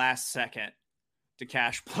it in the last second to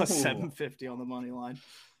cash plus 750 on the money line.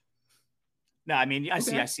 No, I mean, I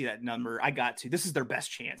see that number. I got to. This is their best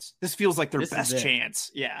chance. This feels like their best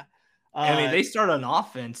chance. Yeah. I mean, they start on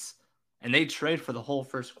offense and they trade for the whole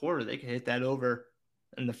first quarter. They can hit that over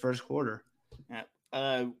in the first quarter. Yeah.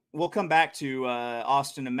 We'll come back to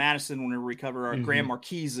Austin and Madison when we recover our Grand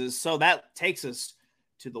Marquises. So that takes us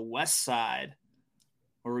to the west side,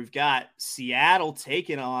 where we've got Seattle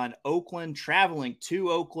taking on Oakland, traveling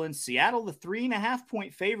to Oakland. Seattle, the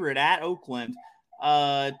 3.5-point favorite at Oakland.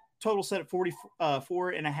 Total set at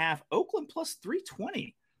 44.5. Oakland plus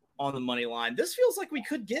 320 on the money line. This feels like we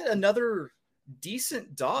could get another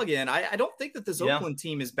decent dog in. I don't think that this Oakland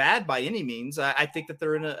team is bad by any means. I think that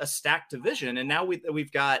they're in a stacked division, and now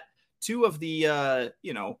we've got two of the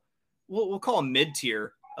we'll call them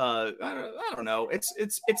mid-tier. I don't know. It's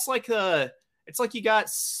like you got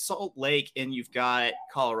Salt Lake and you've got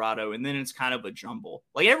Colorado, and then it's kind of a jumble.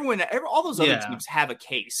 Like all those other teams have a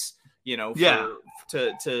case,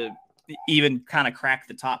 to even kind of crack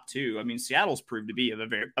the top two. I mean, Seattle's proved to be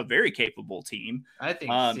a very capable team. I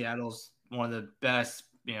think Seattle's one of the best,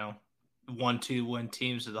 1-2 win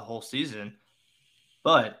teams of the whole season.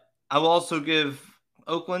 But I will also give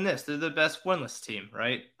Oakland this. They're the best winless team,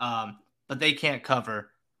 right? But they can't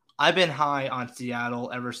cover. I've been high on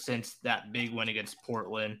Seattle ever since that big win against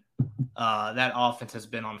Portland. That offense has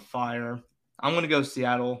been on fire. I'm going to go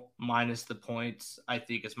Seattle minus the points, I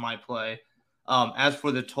think, is my play. As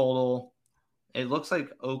for the total, it looks like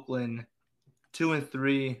Oakland 2 and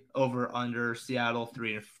 3 over under. Seattle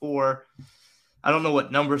 3 and 4. I don't know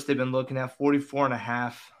what numbers they've been looking at.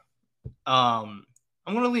 44.5. I'm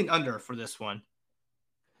going to lean under for this one.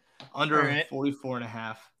 Under right.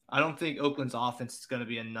 44.5. I don't think Oakland's offense is going to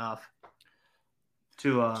be enough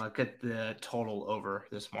to get the total over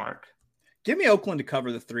this mark. Give me Oakland to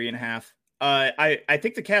cover the 3.5. I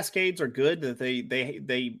think the Cascades are good. That they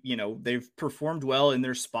they've performed well in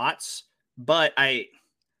their spots, but I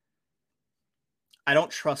don't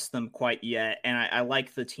trust them quite yet, and I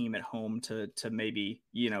like the team at home to maybe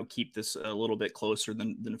keep this a little bit closer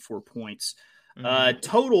than 4 points.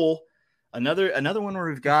 Total, another one where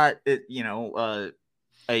we've got it,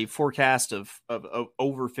 a forecast of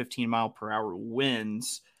over 15 mile per hour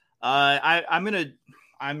winds. I'm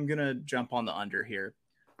gonna jump on the under here.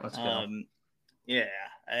 Let's go. Yeah,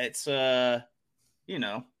 it's it's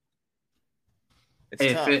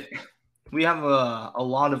tough. We have a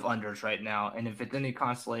lot of unders right now, and if it's any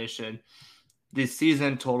consolation, the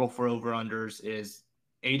season total for over-unders is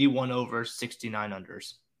 81 overs, 69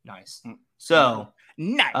 unders. Nice. So,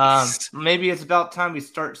 nice. Maybe it's about time we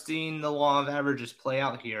start seeing the law of averages play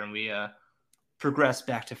out here, and we progress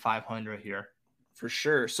back to 500 here. For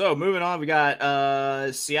sure. So moving on, we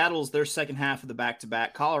got Seattle's their second half of the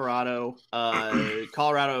back-to-back. Colorado, I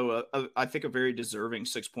think a very deserving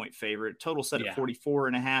 6-point favorite. Total set at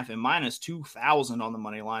 44.5 and minus 2,000 on the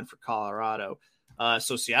money line for Colorado.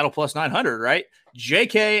 So Seattle plus 900, right?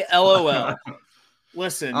 JK LOL.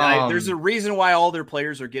 Listen, there's a reason why all their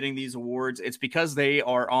players are getting these awards. It's because they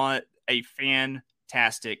are on a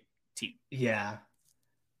fantastic team. Yeah.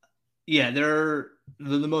 Yeah, they're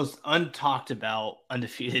the most untalked about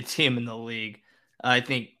undefeated team in the league. I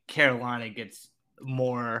think Carolina gets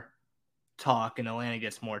more talk and Atlanta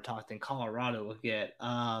gets more talk than Colorado will get.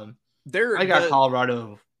 Colorado.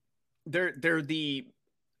 They're the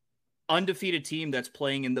undefeated team that's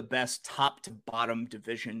playing in the best top to bottom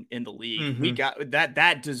division in the league. Mm-hmm. We got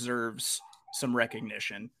that deserves some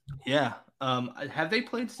recognition. Yeah. Have they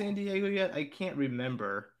played San Diego yet? I can't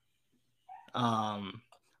remember.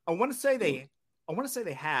 I want to say they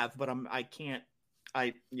have, but I'll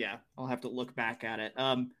have to look back at it.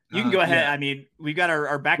 You can go ahead. Yeah. I mean, we've got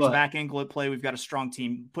our back-to-back angle at play. We've got a strong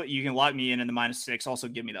team. You can lock me in the -6. Also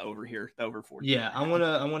give me the over here, the over 40. Yeah, I want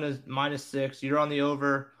to -6. You're on the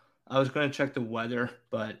over. I was going to check the weather,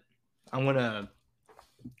 but I'm going to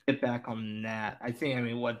get back on that.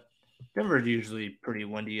 Denver's usually pretty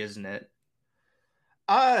windy, isn't it?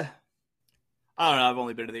 I don't know. I've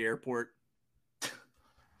only been to the airport. I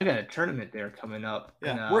got a tournament there coming up.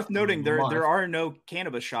 Yeah, worth noting there are no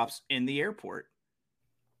cannabis shops in the airport.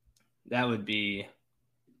 That would be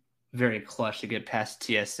very clutch to get past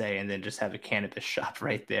TSA and then just have a cannabis shop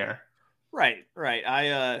right there. Right.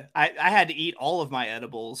 I had to eat all of my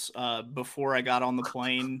edibles before I got on the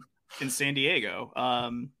plane in San Diego.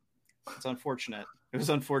 It's unfortunate. It was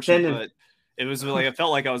unfortunate, but it was like I felt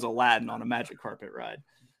like I was Aladdin on a magic carpet ride.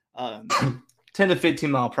 10 to 15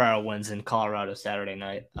 mile per hour winds in Colorado Saturday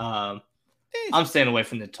night. I'm staying away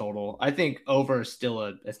from the total. I think over is still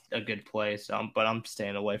a good play, but I'm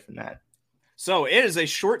staying away from that. So it is a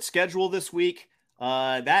short schedule this week.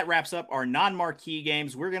 That wraps up our non-marquee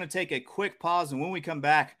games. We're going to take a quick pause, and when we come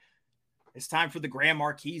back, it's time for the Grand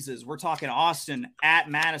Marquises. We're talking Austin at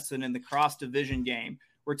Madison in the cross-division game.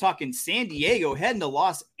 We're talking San Diego heading to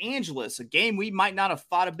Los Angeles, a game we might not have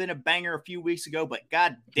thought had been a banger a few weeks ago, but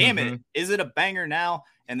God damn it, is it a banger now?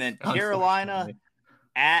 And then Carolina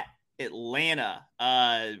at Atlanta,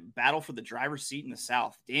 battle for the driver's seat in the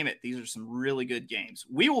South. Damn it, these are some really good games.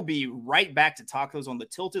 We will be right back to talk those on the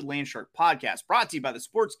Tilted Land Shark podcast, brought to you by the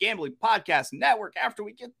Sports Gambling Podcast Network after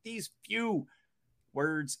we get these few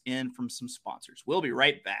words in from some sponsors. We'll be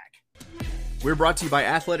right back. We're brought to you by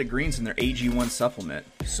Athletic Greens and their AG1 supplement.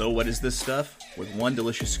 So what is this stuff? With one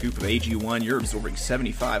delicious scoop of AG1, you're absorbing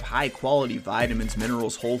 75 high-quality vitamins,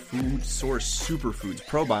 minerals, whole food source superfoods,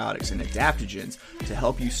 probiotics, and adaptogens to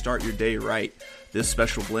help you start your day right. This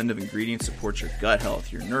special blend of ingredients supports your gut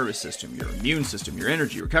health, your nervous system, your immune system, your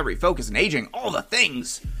energy, recovery, focus, and aging, all the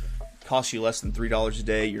things. It costs you less than $3 a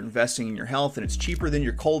day. You're investing in your health, and it's cheaper than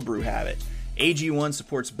your cold brew habit. AG1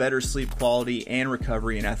 supports better sleep quality and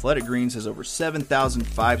recovery, and Athletic Greens has over 7,000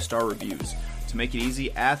 5-star reviews. To make it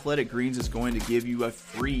easy, Athletic Greens is going to give you a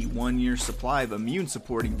free 1-year supply of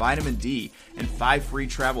immune-supporting vitamin D and 5 free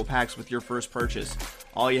travel packs with your first purchase.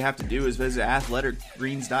 All you have to do is visit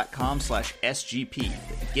athleticgreens.com/SGP.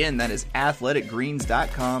 Again, that is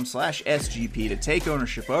athleticgreens.com/SGP to take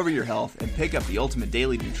ownership over your health and pick up the ultimate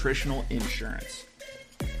daily nutritional insurance.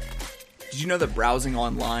 Did you know that browsing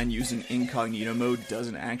online using incognito mode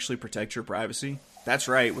doesn't actually protect your privacy? That's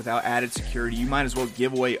right. Without added security, you might as well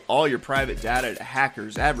give away all your private data to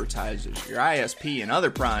hackers, advertisers, your ISP, and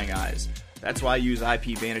other prying eyes. That's why I use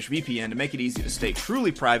IPVanish VPN to make it easy to stay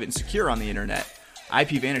truly private and secure on the internet.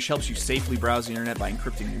 IPVanish helps you safely browse the internet by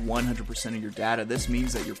encrypting 100% of your data. This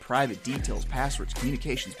means that your private details, passwords,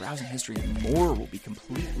 communications, browsing history, and more will be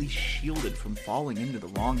completely shielded from falling into the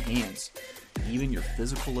wrong hands. Even your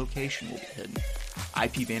physical location will be hidden.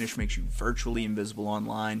 IPVanish makes you virtually invisible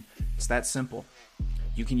online. It's that simple.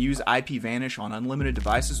 You can use IPVanish on unlimited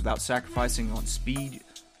devices without sacrificing on speed.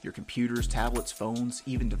 Your computers, tablets, phones,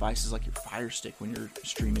 even devices like your Fire Stick when you're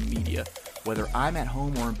streaming media. Whether I'm at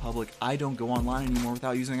home or in public, I don't go online anymore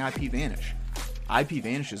without using IPVanish.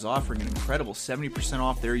 IPVanish is offering an incredible 70%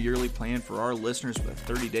 off their yearly plan for our listeners with a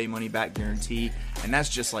 30-day money-back guarantee, and that's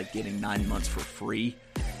just like getting 9 months for free.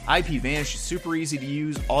 IPVanish is super easy to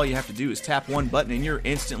use. All you have to do is tap one button and you're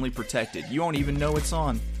instantly protected. You won't even know it's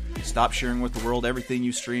on. Stop sharing with the world everything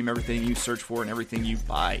you stream, everything you search for, and everything you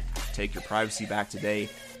buy. Take your privacy back today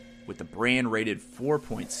with the brand rated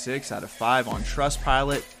 4.6 out of 5 on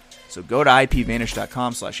Trustpilot. So go to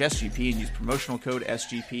IPVanish.com/SGP and use promotional code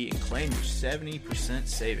SGP and claim your 70%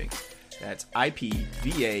 savings. That's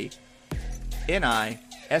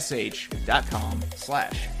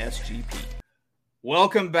IPVanish.com/SGP.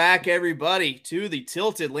 Welcome back, everybody, to the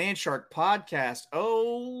Tilted Landshark podcast.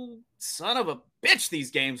 Oh, son of a bitch,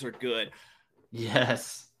 these games are good.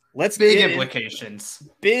 Yes. Let's big implications.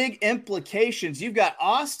 Big implications. You've got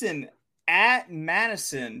Austin at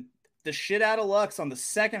Madison, the shit out of Lux on the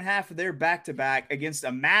second half of their back-to-back against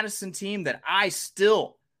a Madison team that I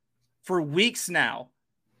still, for weeks now,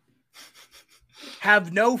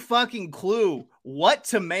 have no fucking clue what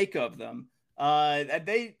to make of them.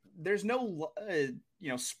 There's no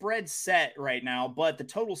spread set right now, but the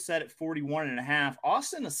total set at 41.5.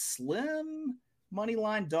 Austin a slim money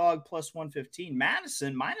line dog plus 115.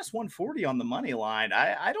 Madison minus 140 on the money line.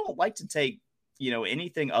 I don't like to take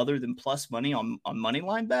anything other than plus money on money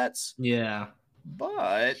line bets. Yeah,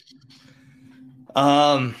 but if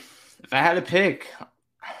I had to pick,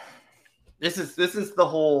 this is the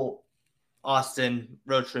whole Austin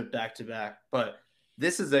road trip back to back. But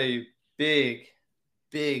this is a big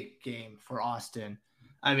game for Austin.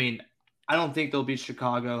 I mean, I don't think they'll beat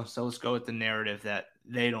Chicago, so let's go with the narrative that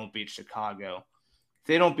they don't beat Chicago. If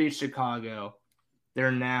they don't beat Chicago,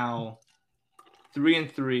 they're now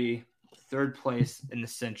 3-3, third place in the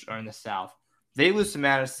Central or in the South. They lose to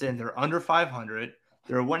Madison, they're under 500.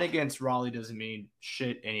 Their win against Raleigh doesn't mean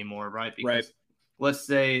shit anymore, right? Because let's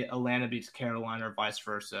say Atlanta beats Carolina or vice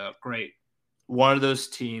versa. Great. One of those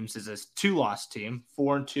teams is a 2-loss team,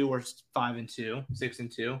 4-2 or 5-2,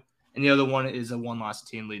 6-2, and the other one is a 1-loss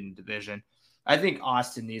team leading the division. I think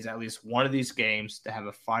Austin needs at least one of these games to have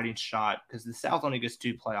a fighting shot because the South only gets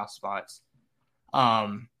 2 playoff spots.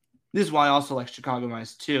 This is why I also like Chicago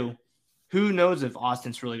 -2. Who knows if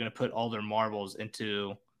Austin's really going to put all their marbles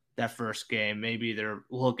into that first game? Maybe their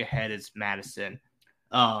look ahead is Madison.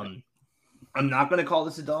 I'm not going to call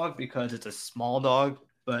this a dog because it's a small dog,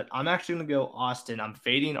 but I'm actually going to go Austin. I'm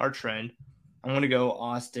fading our trend. I'm going to go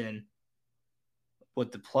Austin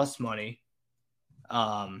with the plus money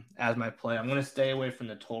as my play. I'm going to stay away from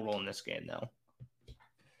the total in this game, though.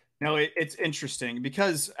 No, it's interesting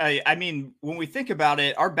because, I mean, when we think about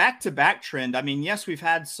it, our back-to-back trend, I mean, yes, we've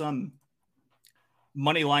had some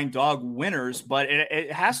money line dog winners, but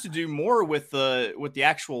it has to do more with the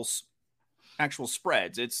actual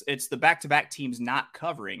spreads. It's the back-to-back teams not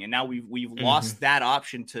covering, and now we've lost that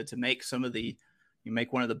option to make some of you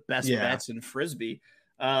make one of the best bets in Frisbee.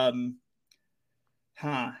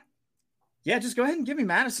 Yeah, just go ahead and give me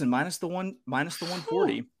Madison minus the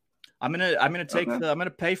 140. I'm gonna take I'm gonna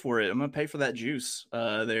pay for it. I'm gonna pay for that juice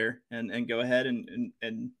there and go ahead and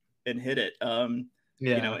hit it. And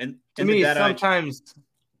to me,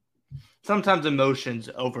 sometimes emotions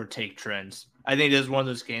overtake trends. I think this is one of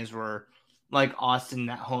those games where, like Austin,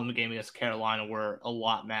 that home game against Carolina, where a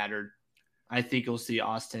lot mattered. I think you'll see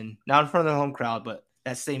Austin not in front of the home crowd, but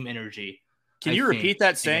that same energy. Can you repeat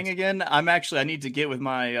that saying again? I need to get with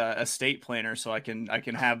my estate planner so I can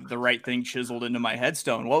have the right thing chiseled into my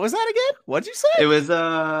headstone. What was that again? What'd you say? It was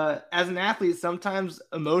as an athlete, sometimes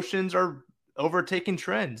emotions are overtaking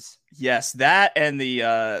trends. Yes, that and the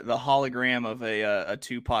hologram of a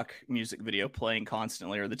Tupac music video playing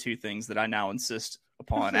constantly are the two things that I now insist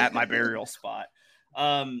upon at my burial spot.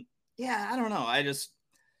 I don't know.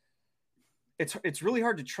 It's really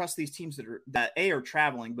hard to trust these teams that A are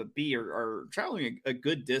traveling, but B are traveling a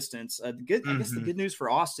good distance. I guess the good news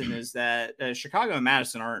for Austin is that Chicago and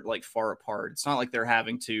Madison aren't like far apart. It's not like they're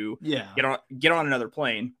having to get on another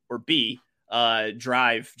plane, or B,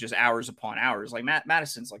 drive just hours upon hours. Like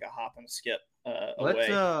Madison's like a hop and a skip Let's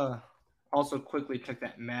away. also quickly check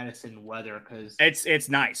that Madison weather because It's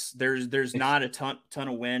nice. There's not a ton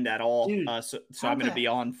of wind at all. Dude, So I'm going to be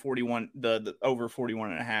on 41 the over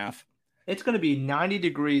 41 and a half. It's going to be 90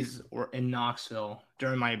 degrees in Knoxville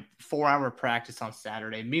during my 4-hour practice on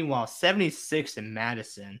Saturday. Meanwhile, 76 in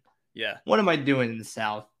Madison. Yeah. What am I doing in the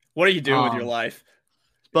South? What are you doing with your life?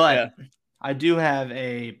 But I do have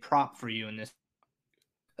a prop for you in this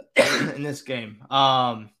in this game.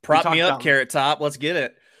 Prop me up, Carrot Top. Let's get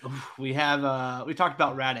it. We talked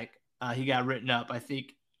about Radek. He got written up. I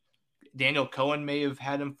think Daniel Cohen may have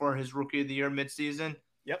had him for his Rookie of the Year midseason.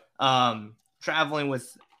 Yep. Traveling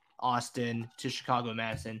with Austin to Chicago and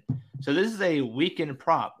Madison. So this is a weekend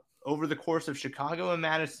prop. Over the course of Chicago and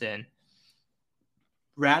Madison,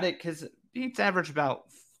 Radek has averaged about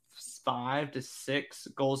 5 to 6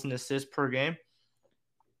 goals and assists per game.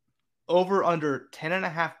 Over under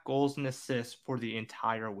 10.5 goals and assists for the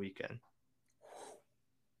entire weekend.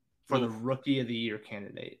 For the Rookie of the Year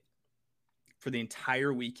candidate. For the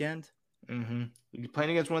entire weekend? Mm-hmm. You're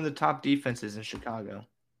playing against one of the top defenses in Chicago.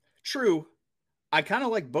 True. I kind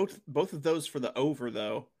of like both of those for the over,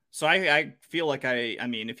 though. So I feel like I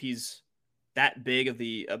mean, if he's that big of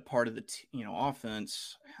the part of the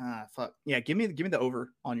offense, fuck yeah, give me the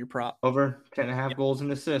over on your prop. Over 10.5 goals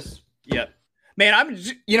and assists. Yep. Man,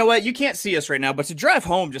 you know what? You can't see us right now, but to drive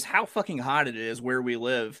home, just how fucking hot it is where we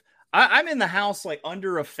live. I'm in the house like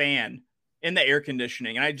under a fan in the air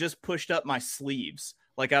conditioning, and I just pushed up my sleeves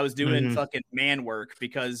like I was doing fucking man work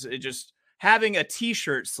because it just having a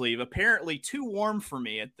t-shirt sleeve apparently too warm for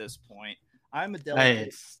me at this point. I'm a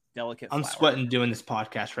delicate. I'm flower. sweating doing this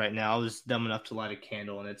podcast right now. I was dumb enough to light a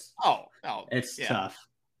candle, and it's tough.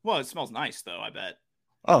 Well, it smells nice though. I bet.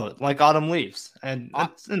 Oh, like autumn leaves, and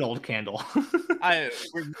it's an old candle.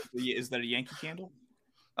 Is that a Yankee candle?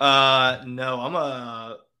 No, I'm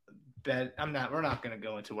not. We're not going to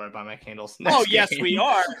go into where I buy my candles. Yes, we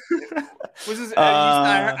are. Was this?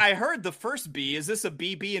 I heard the first B. Is this a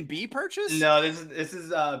BB&B purchase? No, this is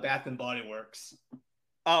Bath and Body Works.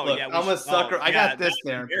 Oh, look, yeah, I'm a sucker. I got this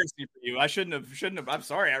there. Embarrassing for you. I shouldn't have. I'm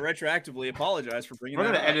sorry. I retroactively apologize for bringing. We're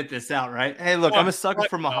gonna edit this out, right? Hey, look, I'm a sucker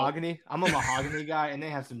for mahogany. I'm a mahogany guy, and they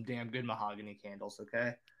have some damn good mahogany candles.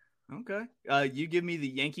 Okay. You give me the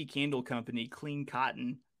Yankee Candle Company Clean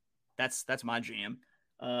Cotton. That's my jam.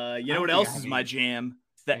 You know what else is my jam?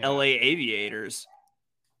 The LA Aviators.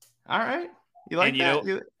 All right. You like that?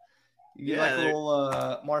 You like a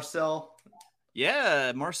little Marcel?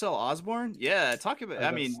 Yeah, Marcel Osborne. Yeah, talk about.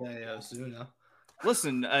 Ozuna.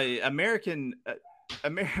 Listen, American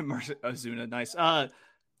Ozuna, nice.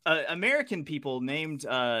 American people named,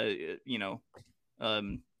 kind of.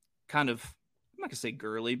 I'm not gonna say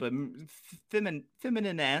girly, but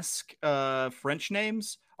feminine-esque French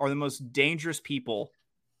names are the most dangerous people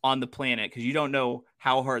on the planet because you don't know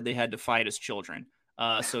how hard they had to fight as children.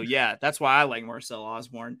 So yeah, that's why I like Marcel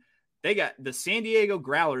Osborne. They got the San Diego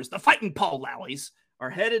Growlers, the Fighting Paul Lallies, are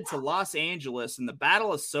headed to Los Angeles in the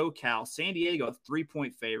Battle of SoCal. San Diego, a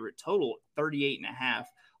 3-point favorite, total 38.5.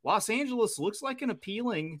 Los Angeles looks like an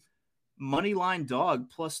appealing money line dog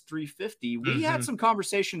plus 350. We had some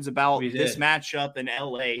conversations about this matchup in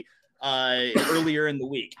LA earlier in the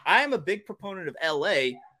week. I am a big proponent of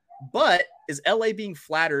LA, but is LA being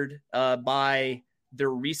flattered by their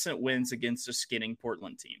recent wins against a skinning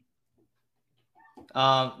Portland team?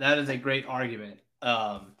 That is a great argument.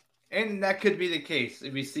 And that could be the case.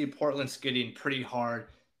 If we see Portland skidding pretty hard,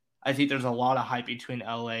 I think there's a lot of hype between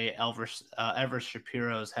LA. Everest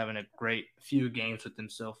Shapiro's having a great few games with them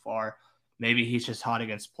so far. Maybe he's just hot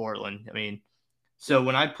against Portland. I mean, so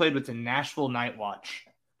when I played with the Nashville Night Watch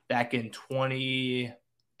back in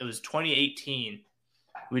 2018,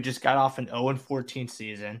 we just got off an 0-14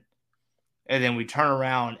 season. And then we turn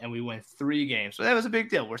around and we win 3 games. So that was a big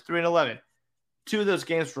deal. We're 3-11. 2 of those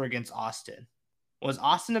games were against Austin. Was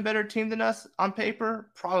Austin a better team than us on paper?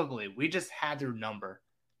 Probably. We just had their number.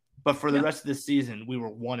 But for the rest of the season, we were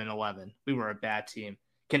 1-11. We were a bad team.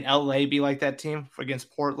 Can LA be like that team against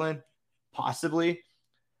Portland? Possibly.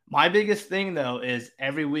 My biggest thing, though, is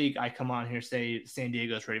every week I come on here say San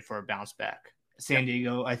Diego's ready for a bounce back. San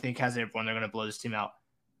Diego, I think, has everyone. They're going to blow this team out.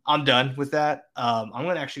 I'm done with that. I'm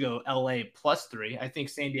going to actually go LA +3. I think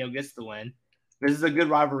San Diego gets the win. This is a good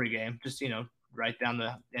rivalry game. Just, right down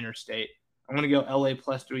the interstate. I'm going to go LA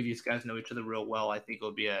 +3. These guys know each other real well. I think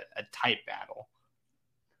it'll be a tight battle.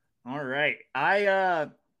 All right.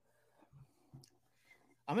 I'm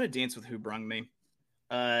going to dance with who brung me.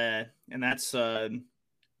 And that's the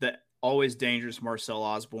always dangerous Marcel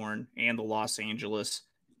Osborne and the Los Angeles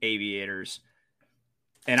Aviators.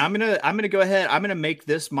 And I'm gonna go ahead. I'm gonna make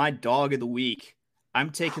this my dog of the week. I'm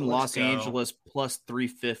taking Let's Los go. Angeles plus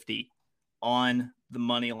 350 on the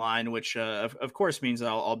money line, which of course means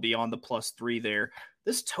I'll be on the +3 there.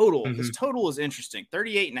 This total is interesting.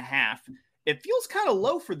 38.5. It feels kind of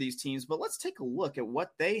low for these teams, but let's take a look at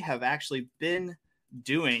what they have actually been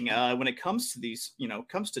doing when it comes to these,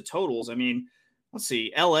 comes to totals. I mean, let's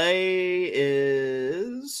see. LA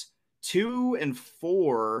is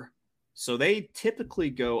 2-4, so they typically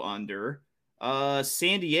go under.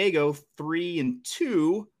 San Diego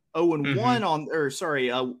 3-2, 0-1 on, or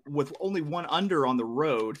sorry, with only one under on the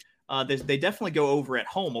road. They definitely go over at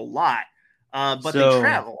home a lot, but they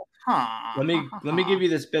travel. Let me give you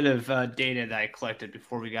this bit of data that I collected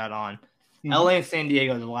before we got on. LA and San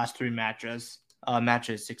Diego, the last three matches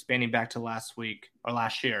expanding back to last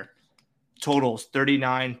year. Totals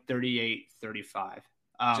 39, 38, 35.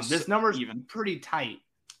 This number is even pretty tight.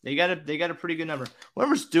 They got a pretty good number.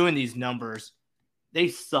 Whoever's doing these numbers, they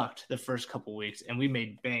sucked the first couple weeks, and we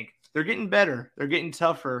made bank. They're getting better. They're getting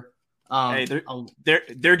tougher. Hey,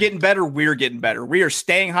 they're getting better. We're getting better. We are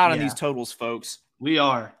staying hot on these totals, folks. We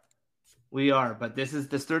are, but this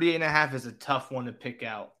 38.5 is a tough one to pick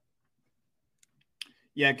out.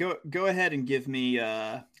 Yeah, go ahead and give me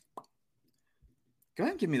the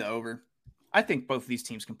over. I think both of these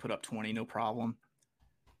teams can put up 20, no problem.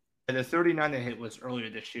 The 39 that hit was earlier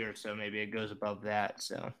this year, so maybe it goes above that.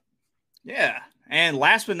 So, yeah. And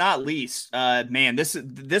last but not least, man,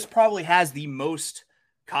 this probably has the most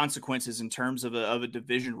consequences in terms of a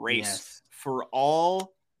division race for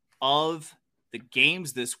all of the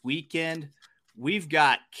games this weekend. We've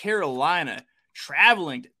got Carolina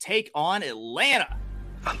traveling to take on Atlanta.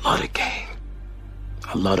 I love the game.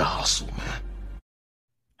 I love the hustle, man.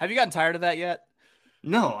 Have you gotten tired of that yet?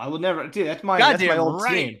 No, I would never. Dude, that's my old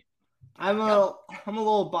team. I'm a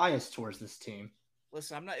little biased towards this team.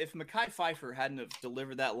 Listen, I'm not. If Mekhi Phifer hadn't have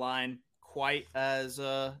delivered that line quite as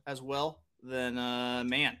well, then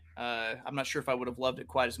man, I'm not sure if I would have loved it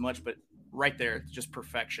quite as much. But right there, it's just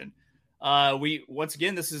perfection. Once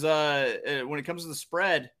again, this is when it comes to the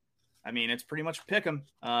spread, I mean, it's pretty much pick 'em.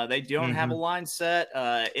 They don't have a line set.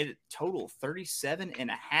 It total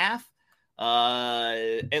 37.5.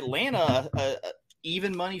 Atlanta,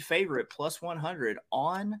 even money favorite plus 100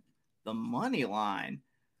 on the money line.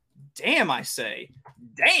 Damn, I say,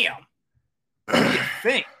 damn. What do you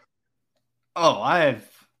think? Oh, I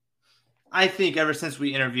think ever since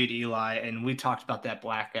we interviewed Eli and we talked about that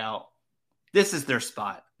blackout, this is their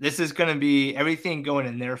spot. This is going to be everything going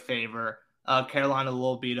in their favor. Carolina a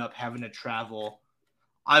little beat up, having to travel.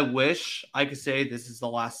 I wish I could say this is the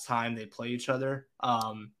last time they play each other.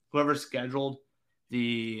 Whoever scheduled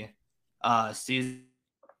the season,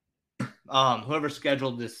 whoever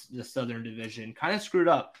scheduled the Southern Division kind of screwed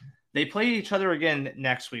up. They play each other again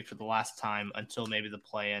next week for the last time until maybe the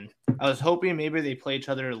play-in. I was hoping maybe they play each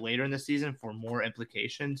other later in the season for more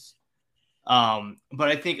implications. But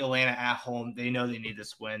I think Atlanta at home, they know they need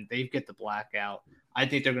this win. They get the blackout. I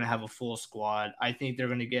think they're going to have a full squad. I think they're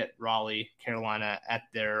going to get Raleigh, Carolina at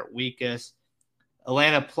their weakest.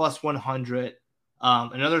 Atlanta plus 100.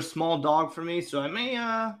 Another small dog for me, so I may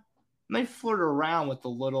flirt around with the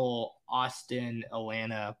little Austin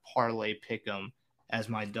Atlanta parlay pick'em as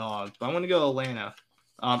my dog, but I'm going to go Atlanta.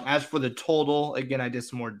 As for the total, again, I did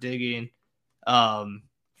some more digging.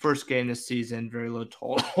 First game this season, very low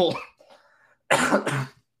total.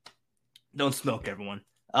 Don't smoke, everyone.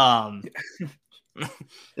 Or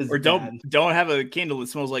don't have a candle that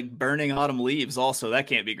smells like burning autumn leaves. Also, that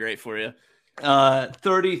can't be great for you.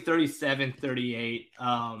 30, 37, 38.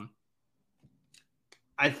 I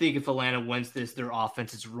think if Atlanta wins this, their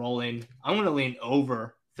offense is rolling. I'm going to lean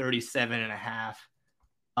over 37.5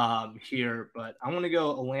 here, but I'm going to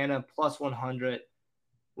go Atlanta plus 100.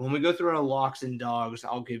 When we go through our locks and dogs,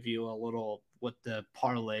 I'll give you a little what the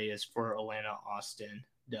parlay is for Atlanta Austin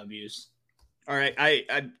W's. All right,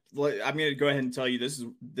 I'm going to go ahead and tell you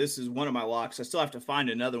this is one of my locks. I still have to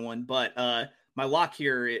find another one, but my lock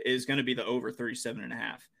here is going to be the over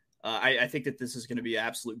 37.5. I think that this is going to be an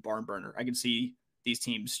absolute barn burner. I can see these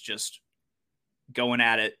teams just going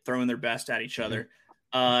at it, throwing their best at each other.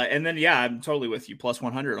 And then, yeah, I'm totally with you. Plus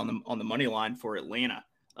 100 on the money line for Atlanta.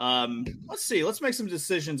 Let's see. Let's make some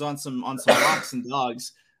decisions on some locks and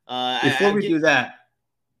dogs. Before we do that,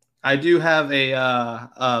 I do have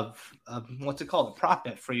a what's it called? A prop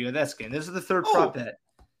bet for you at this game. This is the third prop bet.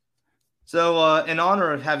 So, in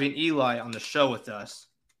honor of having Eli on the show with us,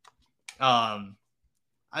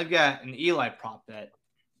 I've got an Eli prop bet.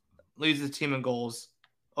 Leads the team in goals,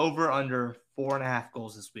 over under 4.5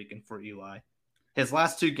 goals this weekend for Eli. His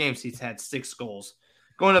last two games, he's had 6 goals.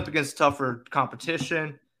 going up against tougher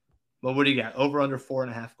competition. But what do you got? Over under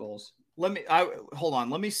 4.5 goals. Hold on.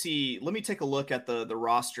 Let me see. Let me take a look at the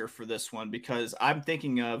roster for this one, because I'm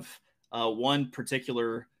thinking of one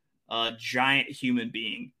particular giant human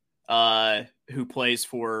being who plays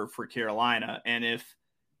for Carolina. And if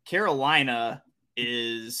Carolina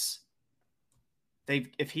if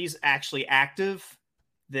he's actually active,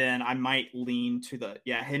 then I might lean to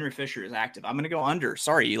Henry Fisher is active. I'm going to go under.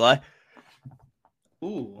 Sorry, Eli.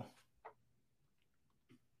 Ooh.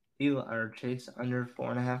 Eli or Chase under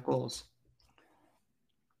 4.5 goals.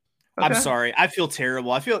 Okay. I'm sorry. I feel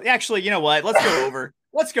terrible. Actually, you know what? Let's go over.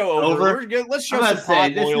 Let's go over. We're good. Let's show some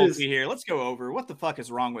pod loyalty here. Let's go over. What the fuck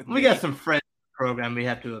is wrong with me? We got some friends program we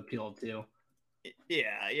have to appeal to.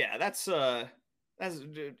 Yeah. That's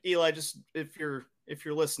Eli. Just if you're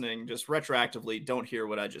listening, just retroactively don't hear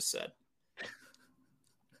what I just said.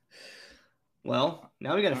 Well,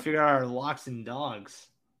 now we got to figure out our locks and dogs.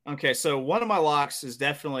 Okay, so one of my locks is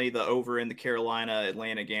definitely the over in the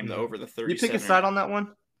Carolina-Atlanta game, the over the 37. You pick a side on that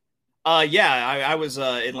one? Yeah, I was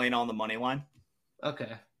Atlanta on the money line.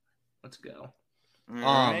 Okay, let's go. All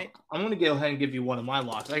right. I'm going to go ahead and give you one of my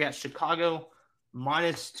locks. I got Chicago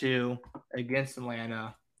 -2 against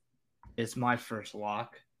Atlanta is my first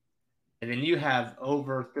lock. And then you have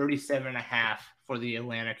over 37.5 for the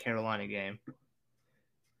Atlanta-Carolina game.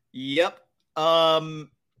 Yep.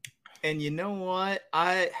 And you know what?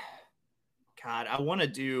 I want to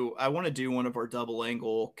do one of our double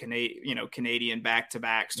angle Canadian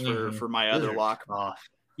back-to-backs for my other lock.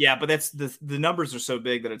 Yeah, but that's the numbers are so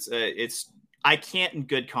big that it's I can't in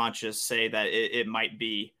good conscience say that it might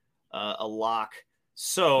be a lock.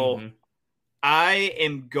 So I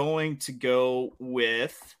am going to go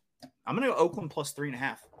with Oakland plus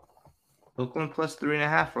 3.5. Oakland plus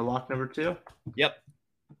 3.5 for lock number 2. Yep.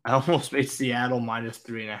 I almost made Seattle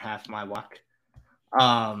 -3.5 my lock.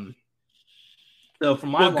 So for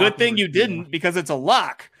my good thing you didn't, because it's a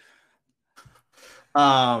lock.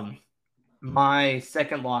 My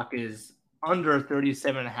second lock is under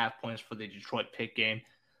 37.5 points for the Detroit Pitt game.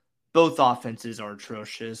 Both offenses are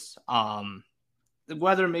atrocious. The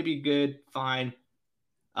weather may be good, fine.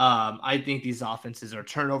 I think these offenses are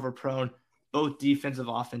turnover prone. Both defensive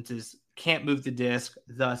offenses can't move the disc,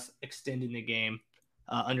 thus extending the game.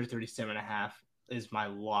 Under 37.5 is my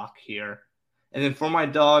lock here. And then for my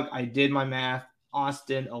dog, I did my math.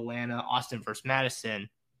 Austin versus Madison.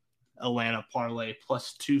 Atlanta parlay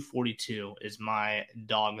plus 242 is my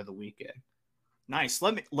dog of the weekend. Nice.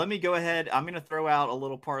 Let me go ahead. I'm going to throw out a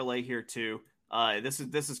little parlay here too. This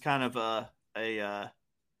is kind of a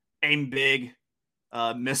aim big,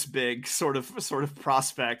 miss big sort of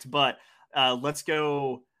prospect, but let's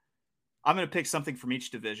go. I'm going to pick something from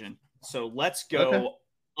each division. So let's go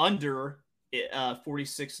under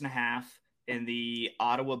 46.5 in the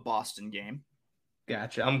Ottawa-Boston game.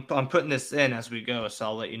 Gotcha. I'm putting this in as we go, so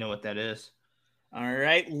I'll let you know what that is. All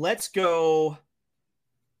right. Let's go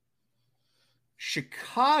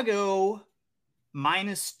Chicago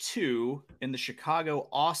 -2 in the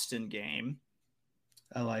Chicago-Austin game.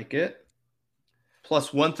 I like it.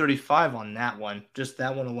 Plus 135 on that one. Just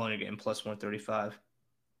that one alone again, plus 135.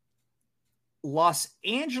 Los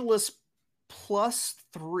Angeles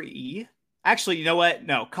 +3. Actually, you know what?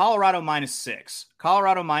 No, Colorado -6.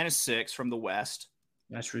 Colorado -6 from the West.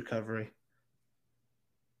 Nice recovery.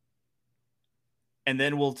 And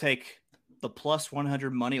then we'll take the plus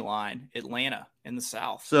 100 money line, Atlanta in the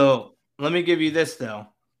South. So let me give you this, though.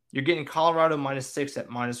 You're getting Colorado -6 at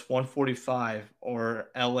 -145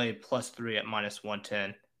 or LA +3 at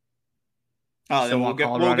 -110. Oh, then we'll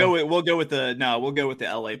go with the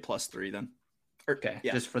LA +3 then. Okay,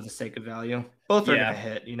 yeah. Just for the sake of value. Both are going to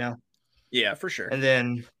hit, Yeah, for sure. And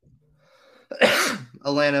then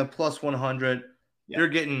Atlanta +100. Yeah. You're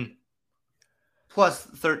getting plus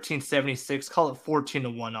 1376. Call it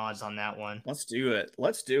 14-1 odds on that one. Let's do it.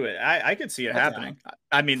 I could see it happening.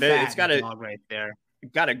 I mean, it's got right there.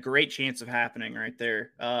 Got a great chance of happening right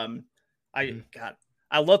there. I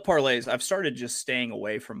love parlays. I've started just staying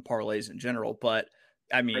away from parlays in general, but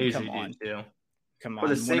I mean, come on. For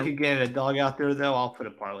the sake of getting a dog out there, though, I'll put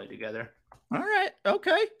a parlay together. All right.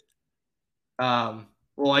 Okay.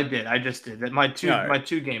 Well, I did. I just did that. My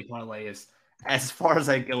two game parlay is as far as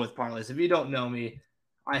I go with parlays. If you don't know me,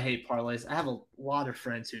 I hate parlays. I have a lot of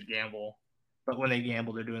friends who gamble, but when they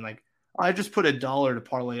gamble, they're doing like, I just put $1 to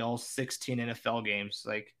parlay all 16 NFL games.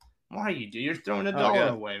 Like, why are you do? You're throwing $1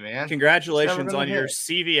 away, man. Congratulations on your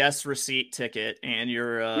CVS receipt ticket and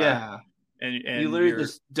your and you literally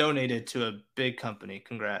just donated to a big company.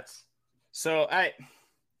 Congrats. So I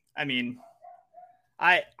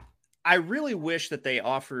really wish that they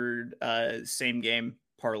offered same game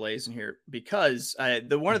parlays in here because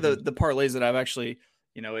one of the parlays that I've actually,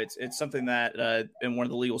 it's something that in one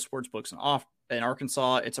of the legal sports books in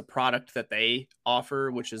Arkansas, it's a product that they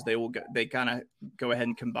offer, which is they kind of go ahead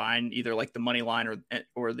and combine either like the money line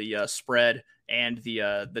or the spread and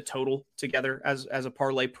the total together as a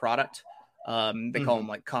parlay product. They call them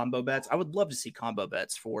like combo bets. I would love to see combo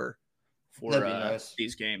bets for nice.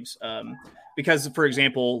 These games. Because for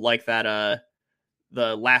example, like that,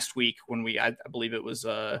 the last week when I believe it was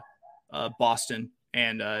Boston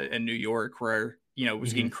and New York, where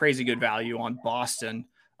was getting crazy good value on Boston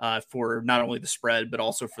for not only the spread but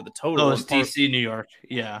also for the total. Oh, it's DC New York,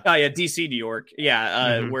 yeah. Oh yeah, DC New York,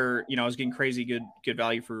 yeah. Where I was getting crazy good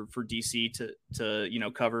value for DC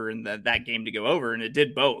to cover and that game to go over, and it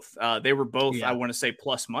did both. They were both I want to say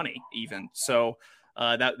plus money even. So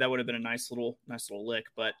that would have been a nice little lick,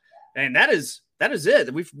 but. And that is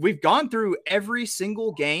it. We've gone through every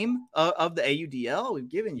single game of the AUDL. We've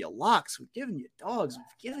given you locks. We've given you dogs.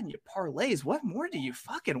 We've given you parlays. What more do you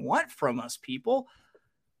fucking want from us, people?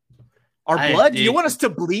 Our blood? Do you want us to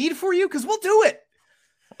bleed for you? Because we'll do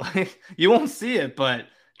it. You won't see it, but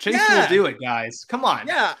Chase will do it, guys. Come on.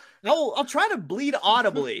 Yeah, I'll try to bleed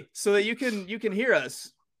audibly so that you can hear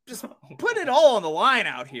us. Just put it all on the line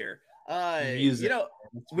out here. Music.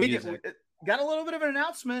 Got a little bit of an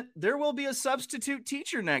announcement. There will be a substitute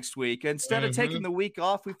teacher next week. Instead of taking the week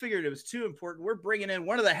off, we figured it was too important. We're bringing in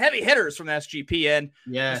one of the heavy hitters from SGPN.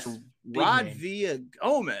 Yes. Rod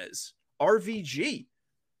Villagomez, RVG.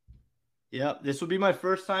 Yep. This will be my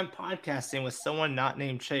first time podcasting with someone not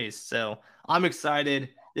named Chase. So I'm excited.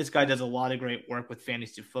 This guy does a lot of great work with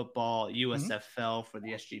fantasy football, USFL for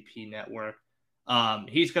the SGP network.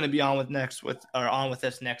 He's going to be on with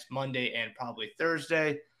us next Monday and probably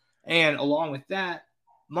Thursday. And along with that,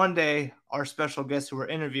 Monday, our special guest who we're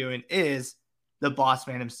interviewing is the boss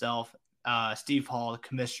man himself, Steve Hall, the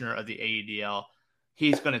commissioner of the AUDL.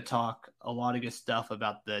 He's going to talk a lot of good stuff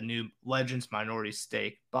about the new Legends minority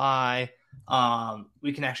stake buy.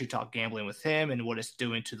 We can actually talk gambling with him and what it's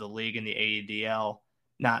doing to the league and the AUDL.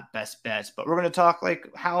 Not best bets, but we're going to talk like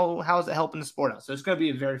how is it helping the sport out. So it's going to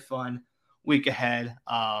be a very fun week ahead.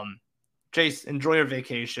 Chase, enjoy your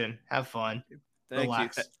vacation. Have fun.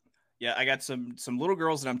 Relax. Thank you. Yeah, I got some little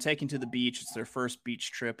girls that I'm taking to the beach. It's their first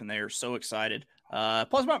beach trip, and they are so excited.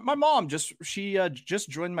 Plus, my mom just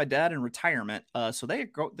joined my dad in retirement. So they're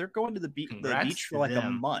going to the beach for like a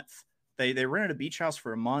month. They rented a beach house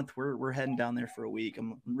for a month. We're heading down there for a week.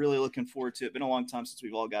 I'm really looking forward to it. Been a long time since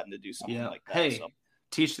we've all gotten to do something like that. Hey,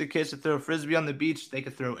 teach the kids to throw a frisbee on the beach. They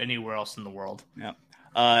could throw anywhere else in the world. Yeah.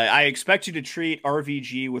 I expect you to treat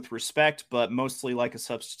RVG with respect, but mostly like a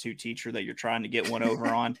substitute teacher that you're trying to get one over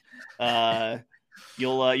on.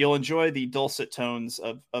 You'll enjoy the dulcet tones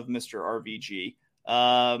of Mr. RVG.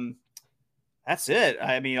 That's it.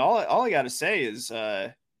 I mean, all I got to say is,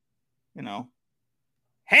 hammer,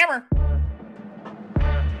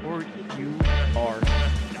 or you are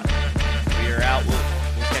nothing. We are out.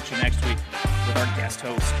 We'll catch you next week with our guest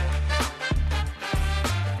host.